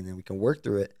their opinion and we can work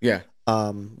through it. Yeah.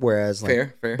 Whereas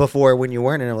like Fair. before, when you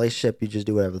weren't in a relationship, you just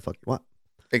do whatever the fuck you want.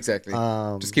 Exactly.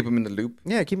 Just keep them in the loop.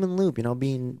 Yeah, keep them in the loop. You know,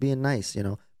 being nice. You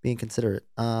know, being considerate.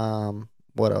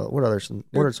 What are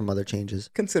some other changes?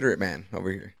 Considerate man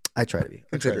over here. I try to be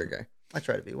Considerate guy. I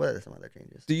try to be. What are some other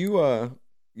changes? Do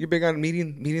you big on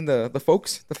meeting the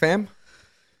folks, the fam?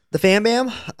 The fam bam.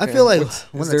 I Yeah. feel like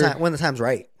When when the time's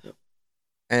right.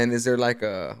 And is there like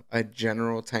a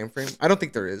general time frame? I don't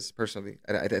think there is personally.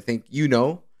 I think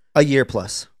A year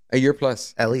plus, a year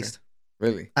plus at least.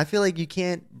 Really. I feel like you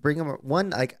can't bring them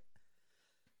like.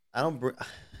 I don't.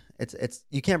 It's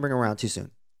you can't bring them around too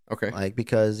soon. Okay. Like,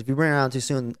 because if you bring them around too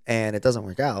soon and it doesn't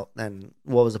work out, then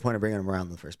what was the point of bringing them around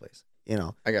in the first place? You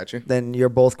know. I got you. Then you're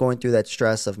both going through that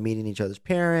stress of meeting each other's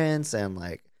parents, and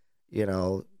like, you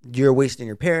know, you're wasting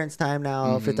your parents' time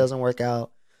now if it doesn't work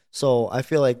out. So I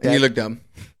feel like that. And you look dumb.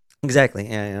 Exactly.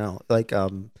 Yeah, you know, like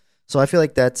so I feel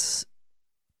like that's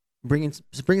bringing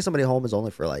somebody home is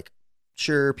only for like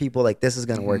sure people like this is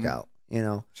gonna work out. You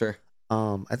know. Sure.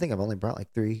 I think I've only brought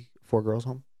like 3-4 girls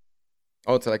home.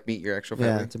 Oh, to like meet your actual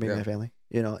family. Yeah, to meet my family.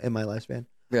 You know, in my lifespan.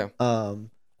 Yeah.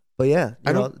 But yeah,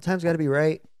 you know, the time's got to be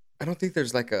right. I don't think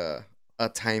there's like a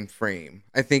time frame.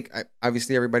 I think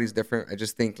obviously everybody's different. I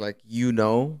just think like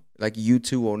like you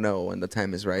two will know when the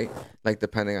time is right. Like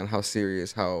depending on how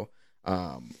serious, how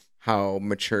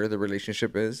mature the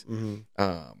relationship is.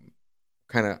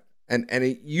 Kind of,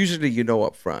 and usually you know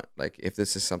up front, like if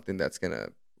this is something that's gonna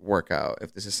work out,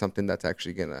 if this is something that's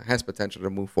actually has potential to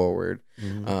move forward.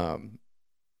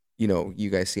 You know, you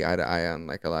guys see eye to eye on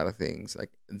like a lot of things, like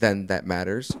then that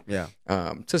matters. Yeah.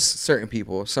 To certain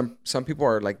people, some people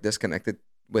are like disconnected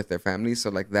with their families, so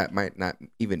like that might not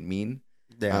even mean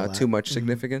too much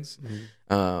significance.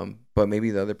 But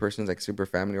maybe the other person's like super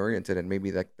family oriented, and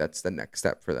maybe that's the next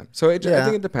step for them. So I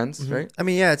think it depends, right? I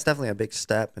mean, yeah, it's definitely a big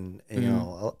step, and you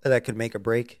know that could make or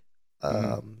break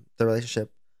the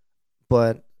relationship.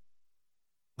 But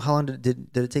how long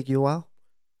did it take you a while?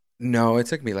 No, it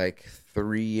took me like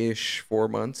 3-ish, 4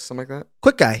 months, something like that.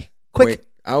 Quick guy, quick. Wait,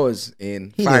 I was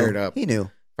fired up. He knew.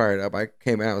 Fired up. I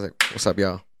came out. I was like, "What's up,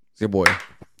 y'all? It's your boy,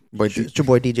 It's your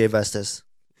boy DJ Vestus.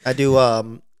 I do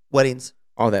weddings,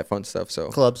 all that fun stuff." So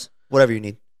clubs, whatever you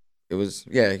need. it was,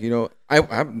 yeah. You know,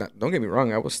 I'm not, don't get me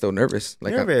wrong. I was still nervous.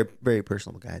 Like You're a very, very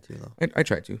personal guy too, though. I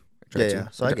tried to. Yeah.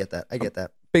 So I get that. I get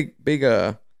that. Big.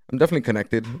 I'm definitely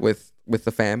connected with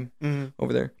the fam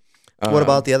over there. What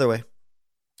about the other way?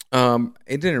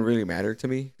 It didn't really matter to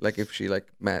me, like if she like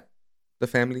met the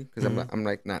family, because I'm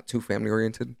like not too family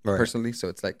oriented personally, so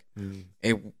it's like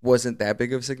it wasn't that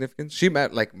big of significance. She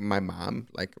met like my mom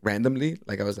like randomly,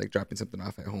 like I was like dropping something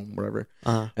off at home, whatever,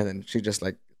 and then she just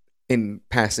like in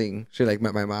passing, she like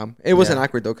met my mom. It wasn't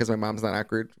awkward though, because my mom's not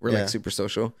awkward. We're like super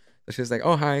social. So she was like,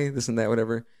 "Oh hi," this and that,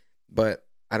 whatever. But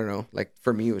I don't know, like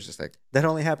for me, it was just like that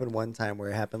only happened one time, where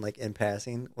it happened like in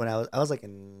passing when I was like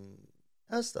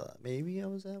I was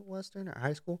at Western or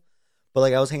high school, but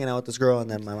like I was hanging out with this girl, and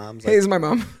then my mom's like, "Hey, this is my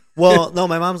mom." Well, no,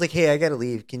 my mom's like, "Hey, I gotta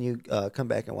leave. Can you come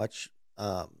back and watch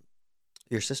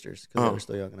your sisters?" Because they were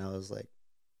still young, and I was like,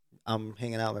 "I'm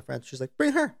hanging out with my friends." She's like,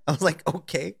 "Bring her." I was like,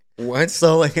 "Okay." What?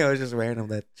 So like it was just random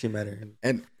that she met her,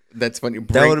 and that's funny.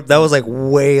 That was like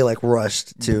way like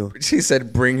rushed too. She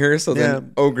said, "Bring her." So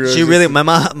then, she really, my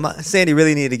mom, Sandy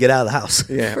really needed to get out of the house.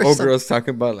 Yeah, old girl's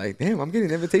talking about like, "Damn, I'm getting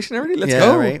an invitation already. Let's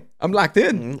go." Right? I'm locked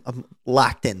in. I'm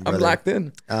locked in. Brother. I'm locked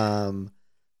in.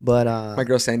 But my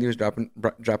girl Sandy was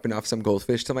dropping off some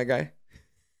goldfish to my guy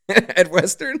at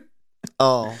Western.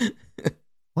 Oh,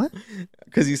 what?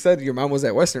 Because you said your mom was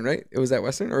at Western, right? It was at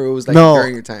Western, or it was like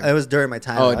during your time? It was during my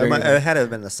time. Oh, it had to have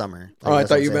been the summer. Like, I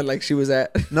thought you meant like she was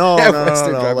at no.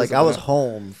 Like I was off.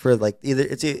 home for like I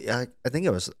think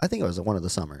it was one of the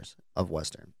summers of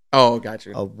Western. Oh, got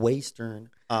you. Of Western.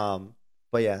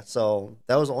 But yeah, so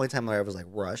that was the only time where I was like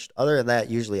rushed. Other than that,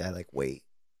 usually I like wait.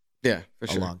 Yeah, for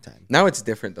sure. A long time. Now it's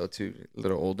different though, too. A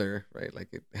little older, right? Like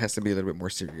it has to be a little bit more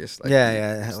serious. Like,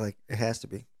 like it has to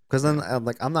be. Because then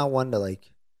I'm not one to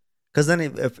like. Because then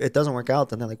if it doesn't work out,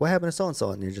 then they're like, "What happened to so and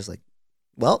so?" And you're just like,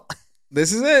 "Well,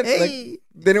 This is it. Hey.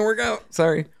 Like, didn't work out.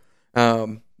 Sorry.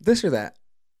 This or that.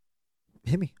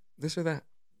 Hit me. This or that.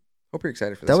 Hope you're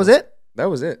excited for this. That was one. it? That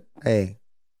was it. Hey,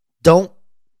 don't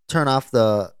turn off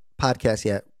the podcast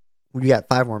yet. We got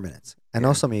 5 more minutes. I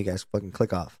know some of you guys fucking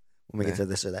click off when we get to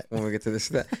this or that. When we get to this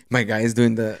or that. My guy is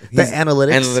doing the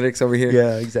analytics. Analytics over here.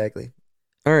 Yeah, exactly.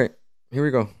 All right. Here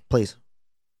we go. Please.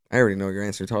 I already know your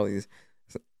answer to all these.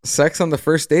 Sex on the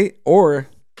first date or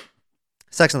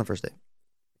Sex on the first date.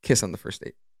 kiss on the first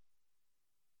date?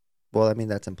 Well, I mean,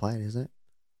 that's implied, isn't it?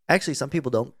 Actually, some people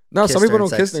don't. No, kiss some people during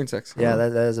don't kiss sex. during sex. Yeah,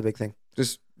 that is a big thing.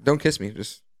 Just don't kiss me.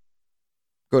 Just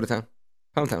go to town.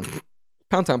 Pound town.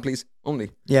 Pound town, please.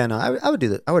 Only. Yeah, no, I would do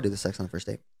that. I would do the sex on the first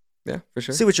date. Yeah, for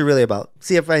sure. See what you're really about.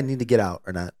 See if I need to get out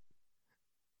or not.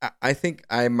 I think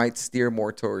I might steer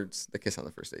more towards the kiss on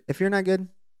the first date. If you're not good,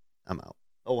 I'm out.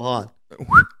 Oh, hold on.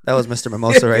 That was Mr.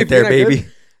 Mimosa right If there, you're not baby.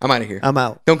 good, I'm out of here. I'm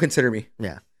out. Don't consider me.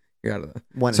 Yeah. You're out of that.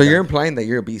 One and So you're done. implying that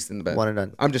you're a beast in the bed. One and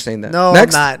done. I'm just saying that. No,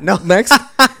 Next, I'm not. No. Next,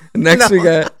 No. we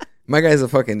got my guy's a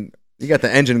fucking. You got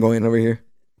the engine going over here.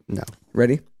 No.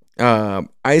 Ready?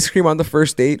 Ice cream on the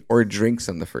first date or drinks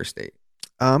on the first date?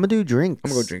 I'm gonna do drinks. I'm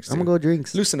gonna go drinks, I'm too. gonna go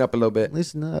drinks. Loosen up a little bit.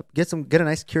 Listen up. Get a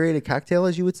nice curated cocktail,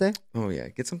 as you would say. Oh yeah,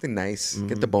 get something nice.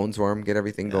 Get the Mhm. bones warm. Get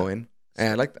everything going.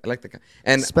 Yeah, I like the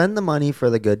and Spend the money for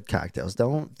the good cocktails.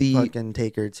 Don't The- fucking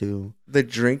take her to. the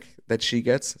drink that she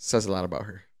gets says a lot about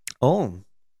her. Oh,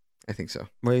 I think so.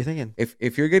 what are you thinking?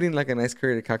 If you're getting like a nice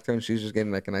curated cocktail and she's just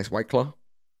getting like a nice White Claw,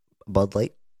 Bud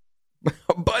Light.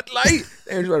 Bud Light,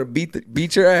 they're trying to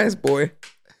beat your ass, boy.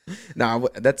 Nah,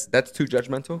 that's too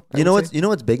judgmental. I You know would say.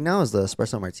 what's big now is the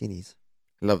espresso martinis.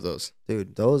 Love those.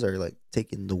 Dude, those are like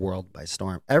taking the world by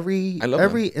storm. Every I love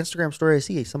Instagram story I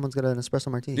see, someone's got an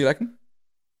espresso martini. Do you like them?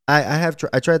 I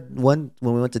tried one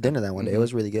when we went to dinner that one day. It Mhm.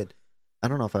 was really good. I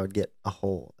don't know if I would get a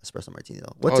whole espresso martini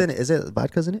though. What's Oh. in it? Is it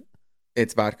vodka's in it?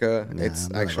 It's vodka. Nah, It's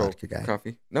I'm not a actual vodka guy.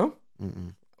 coffee. No,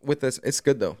 Mm-mm. with this, it's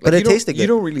good though. But you it don't- tasted You good.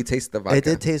 don't really taste the vodka. It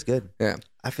did taste good. Yeah.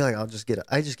 I feel like I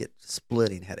just get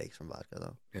splitting headaches from vodka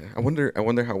though. Yeah. I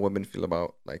wonder how women feel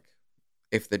about like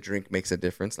if the drink makes a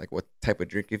difference. Like what type of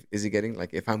drink is he getting?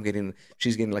 Like if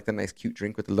she's getting like the nice cute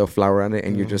drink with a little flower on it,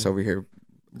 and you're just over here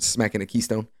smacking a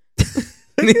Keystone.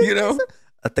 You know?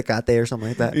 A Tecate or something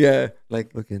like that. Yeah.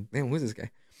 Like, Looking. man, who's this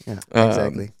guy? Yeah,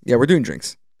 exactly. Yeah, we're doing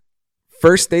drinks.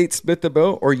 First date, split the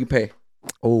bill, or you pay.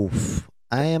 Oh,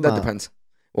 I am. That depends.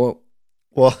 Well,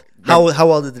 How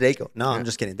well did the date go? No, Yeah. I'm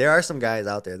just kidding. There are some guys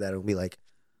out there that will be like,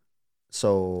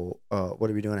 so what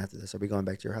are we doing after this? Are we going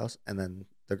back to your house? And then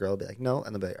the girl will be like, no,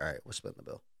 and they'll be like, all right, we're splitting the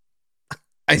bill.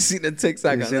 I seen the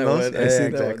TikTok You on seen that those? one. I Yeah,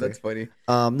 seen that one. exactly. That's funny.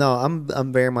 No,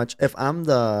 I'm very much if I'm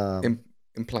the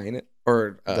Implying it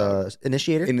or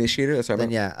initiator, initiator. That's what I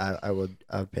then meant. yeah, I would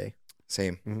pay.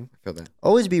 Same. Mhm. I feel that.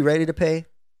 Always be ready to pay,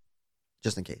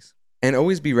 just in case. And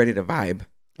always be ready to vibe.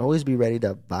 Always be ready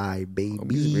to buy, baby.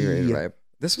 Always be ready to vibe.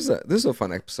 This was a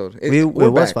fun episode. It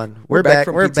was back. fun. We're back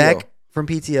from We're PTO. back from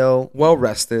PTO. Well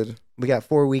rested. We got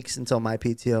 4 weeks until my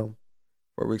PTO.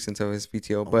 4 weeks until his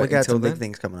PTO, but we got until some then, big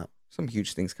things coming up. some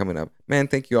huge things coming up. Man,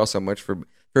 thank you all so much for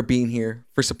being here,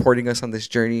 for supporting us on this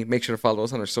journey. Make sure to follow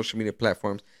us on our social media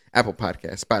platforms: Apple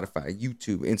Podcasts, Spotify,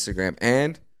 YouTube, Instagram,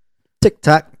 and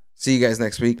TikTok. see you guys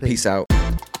next week. Peace out.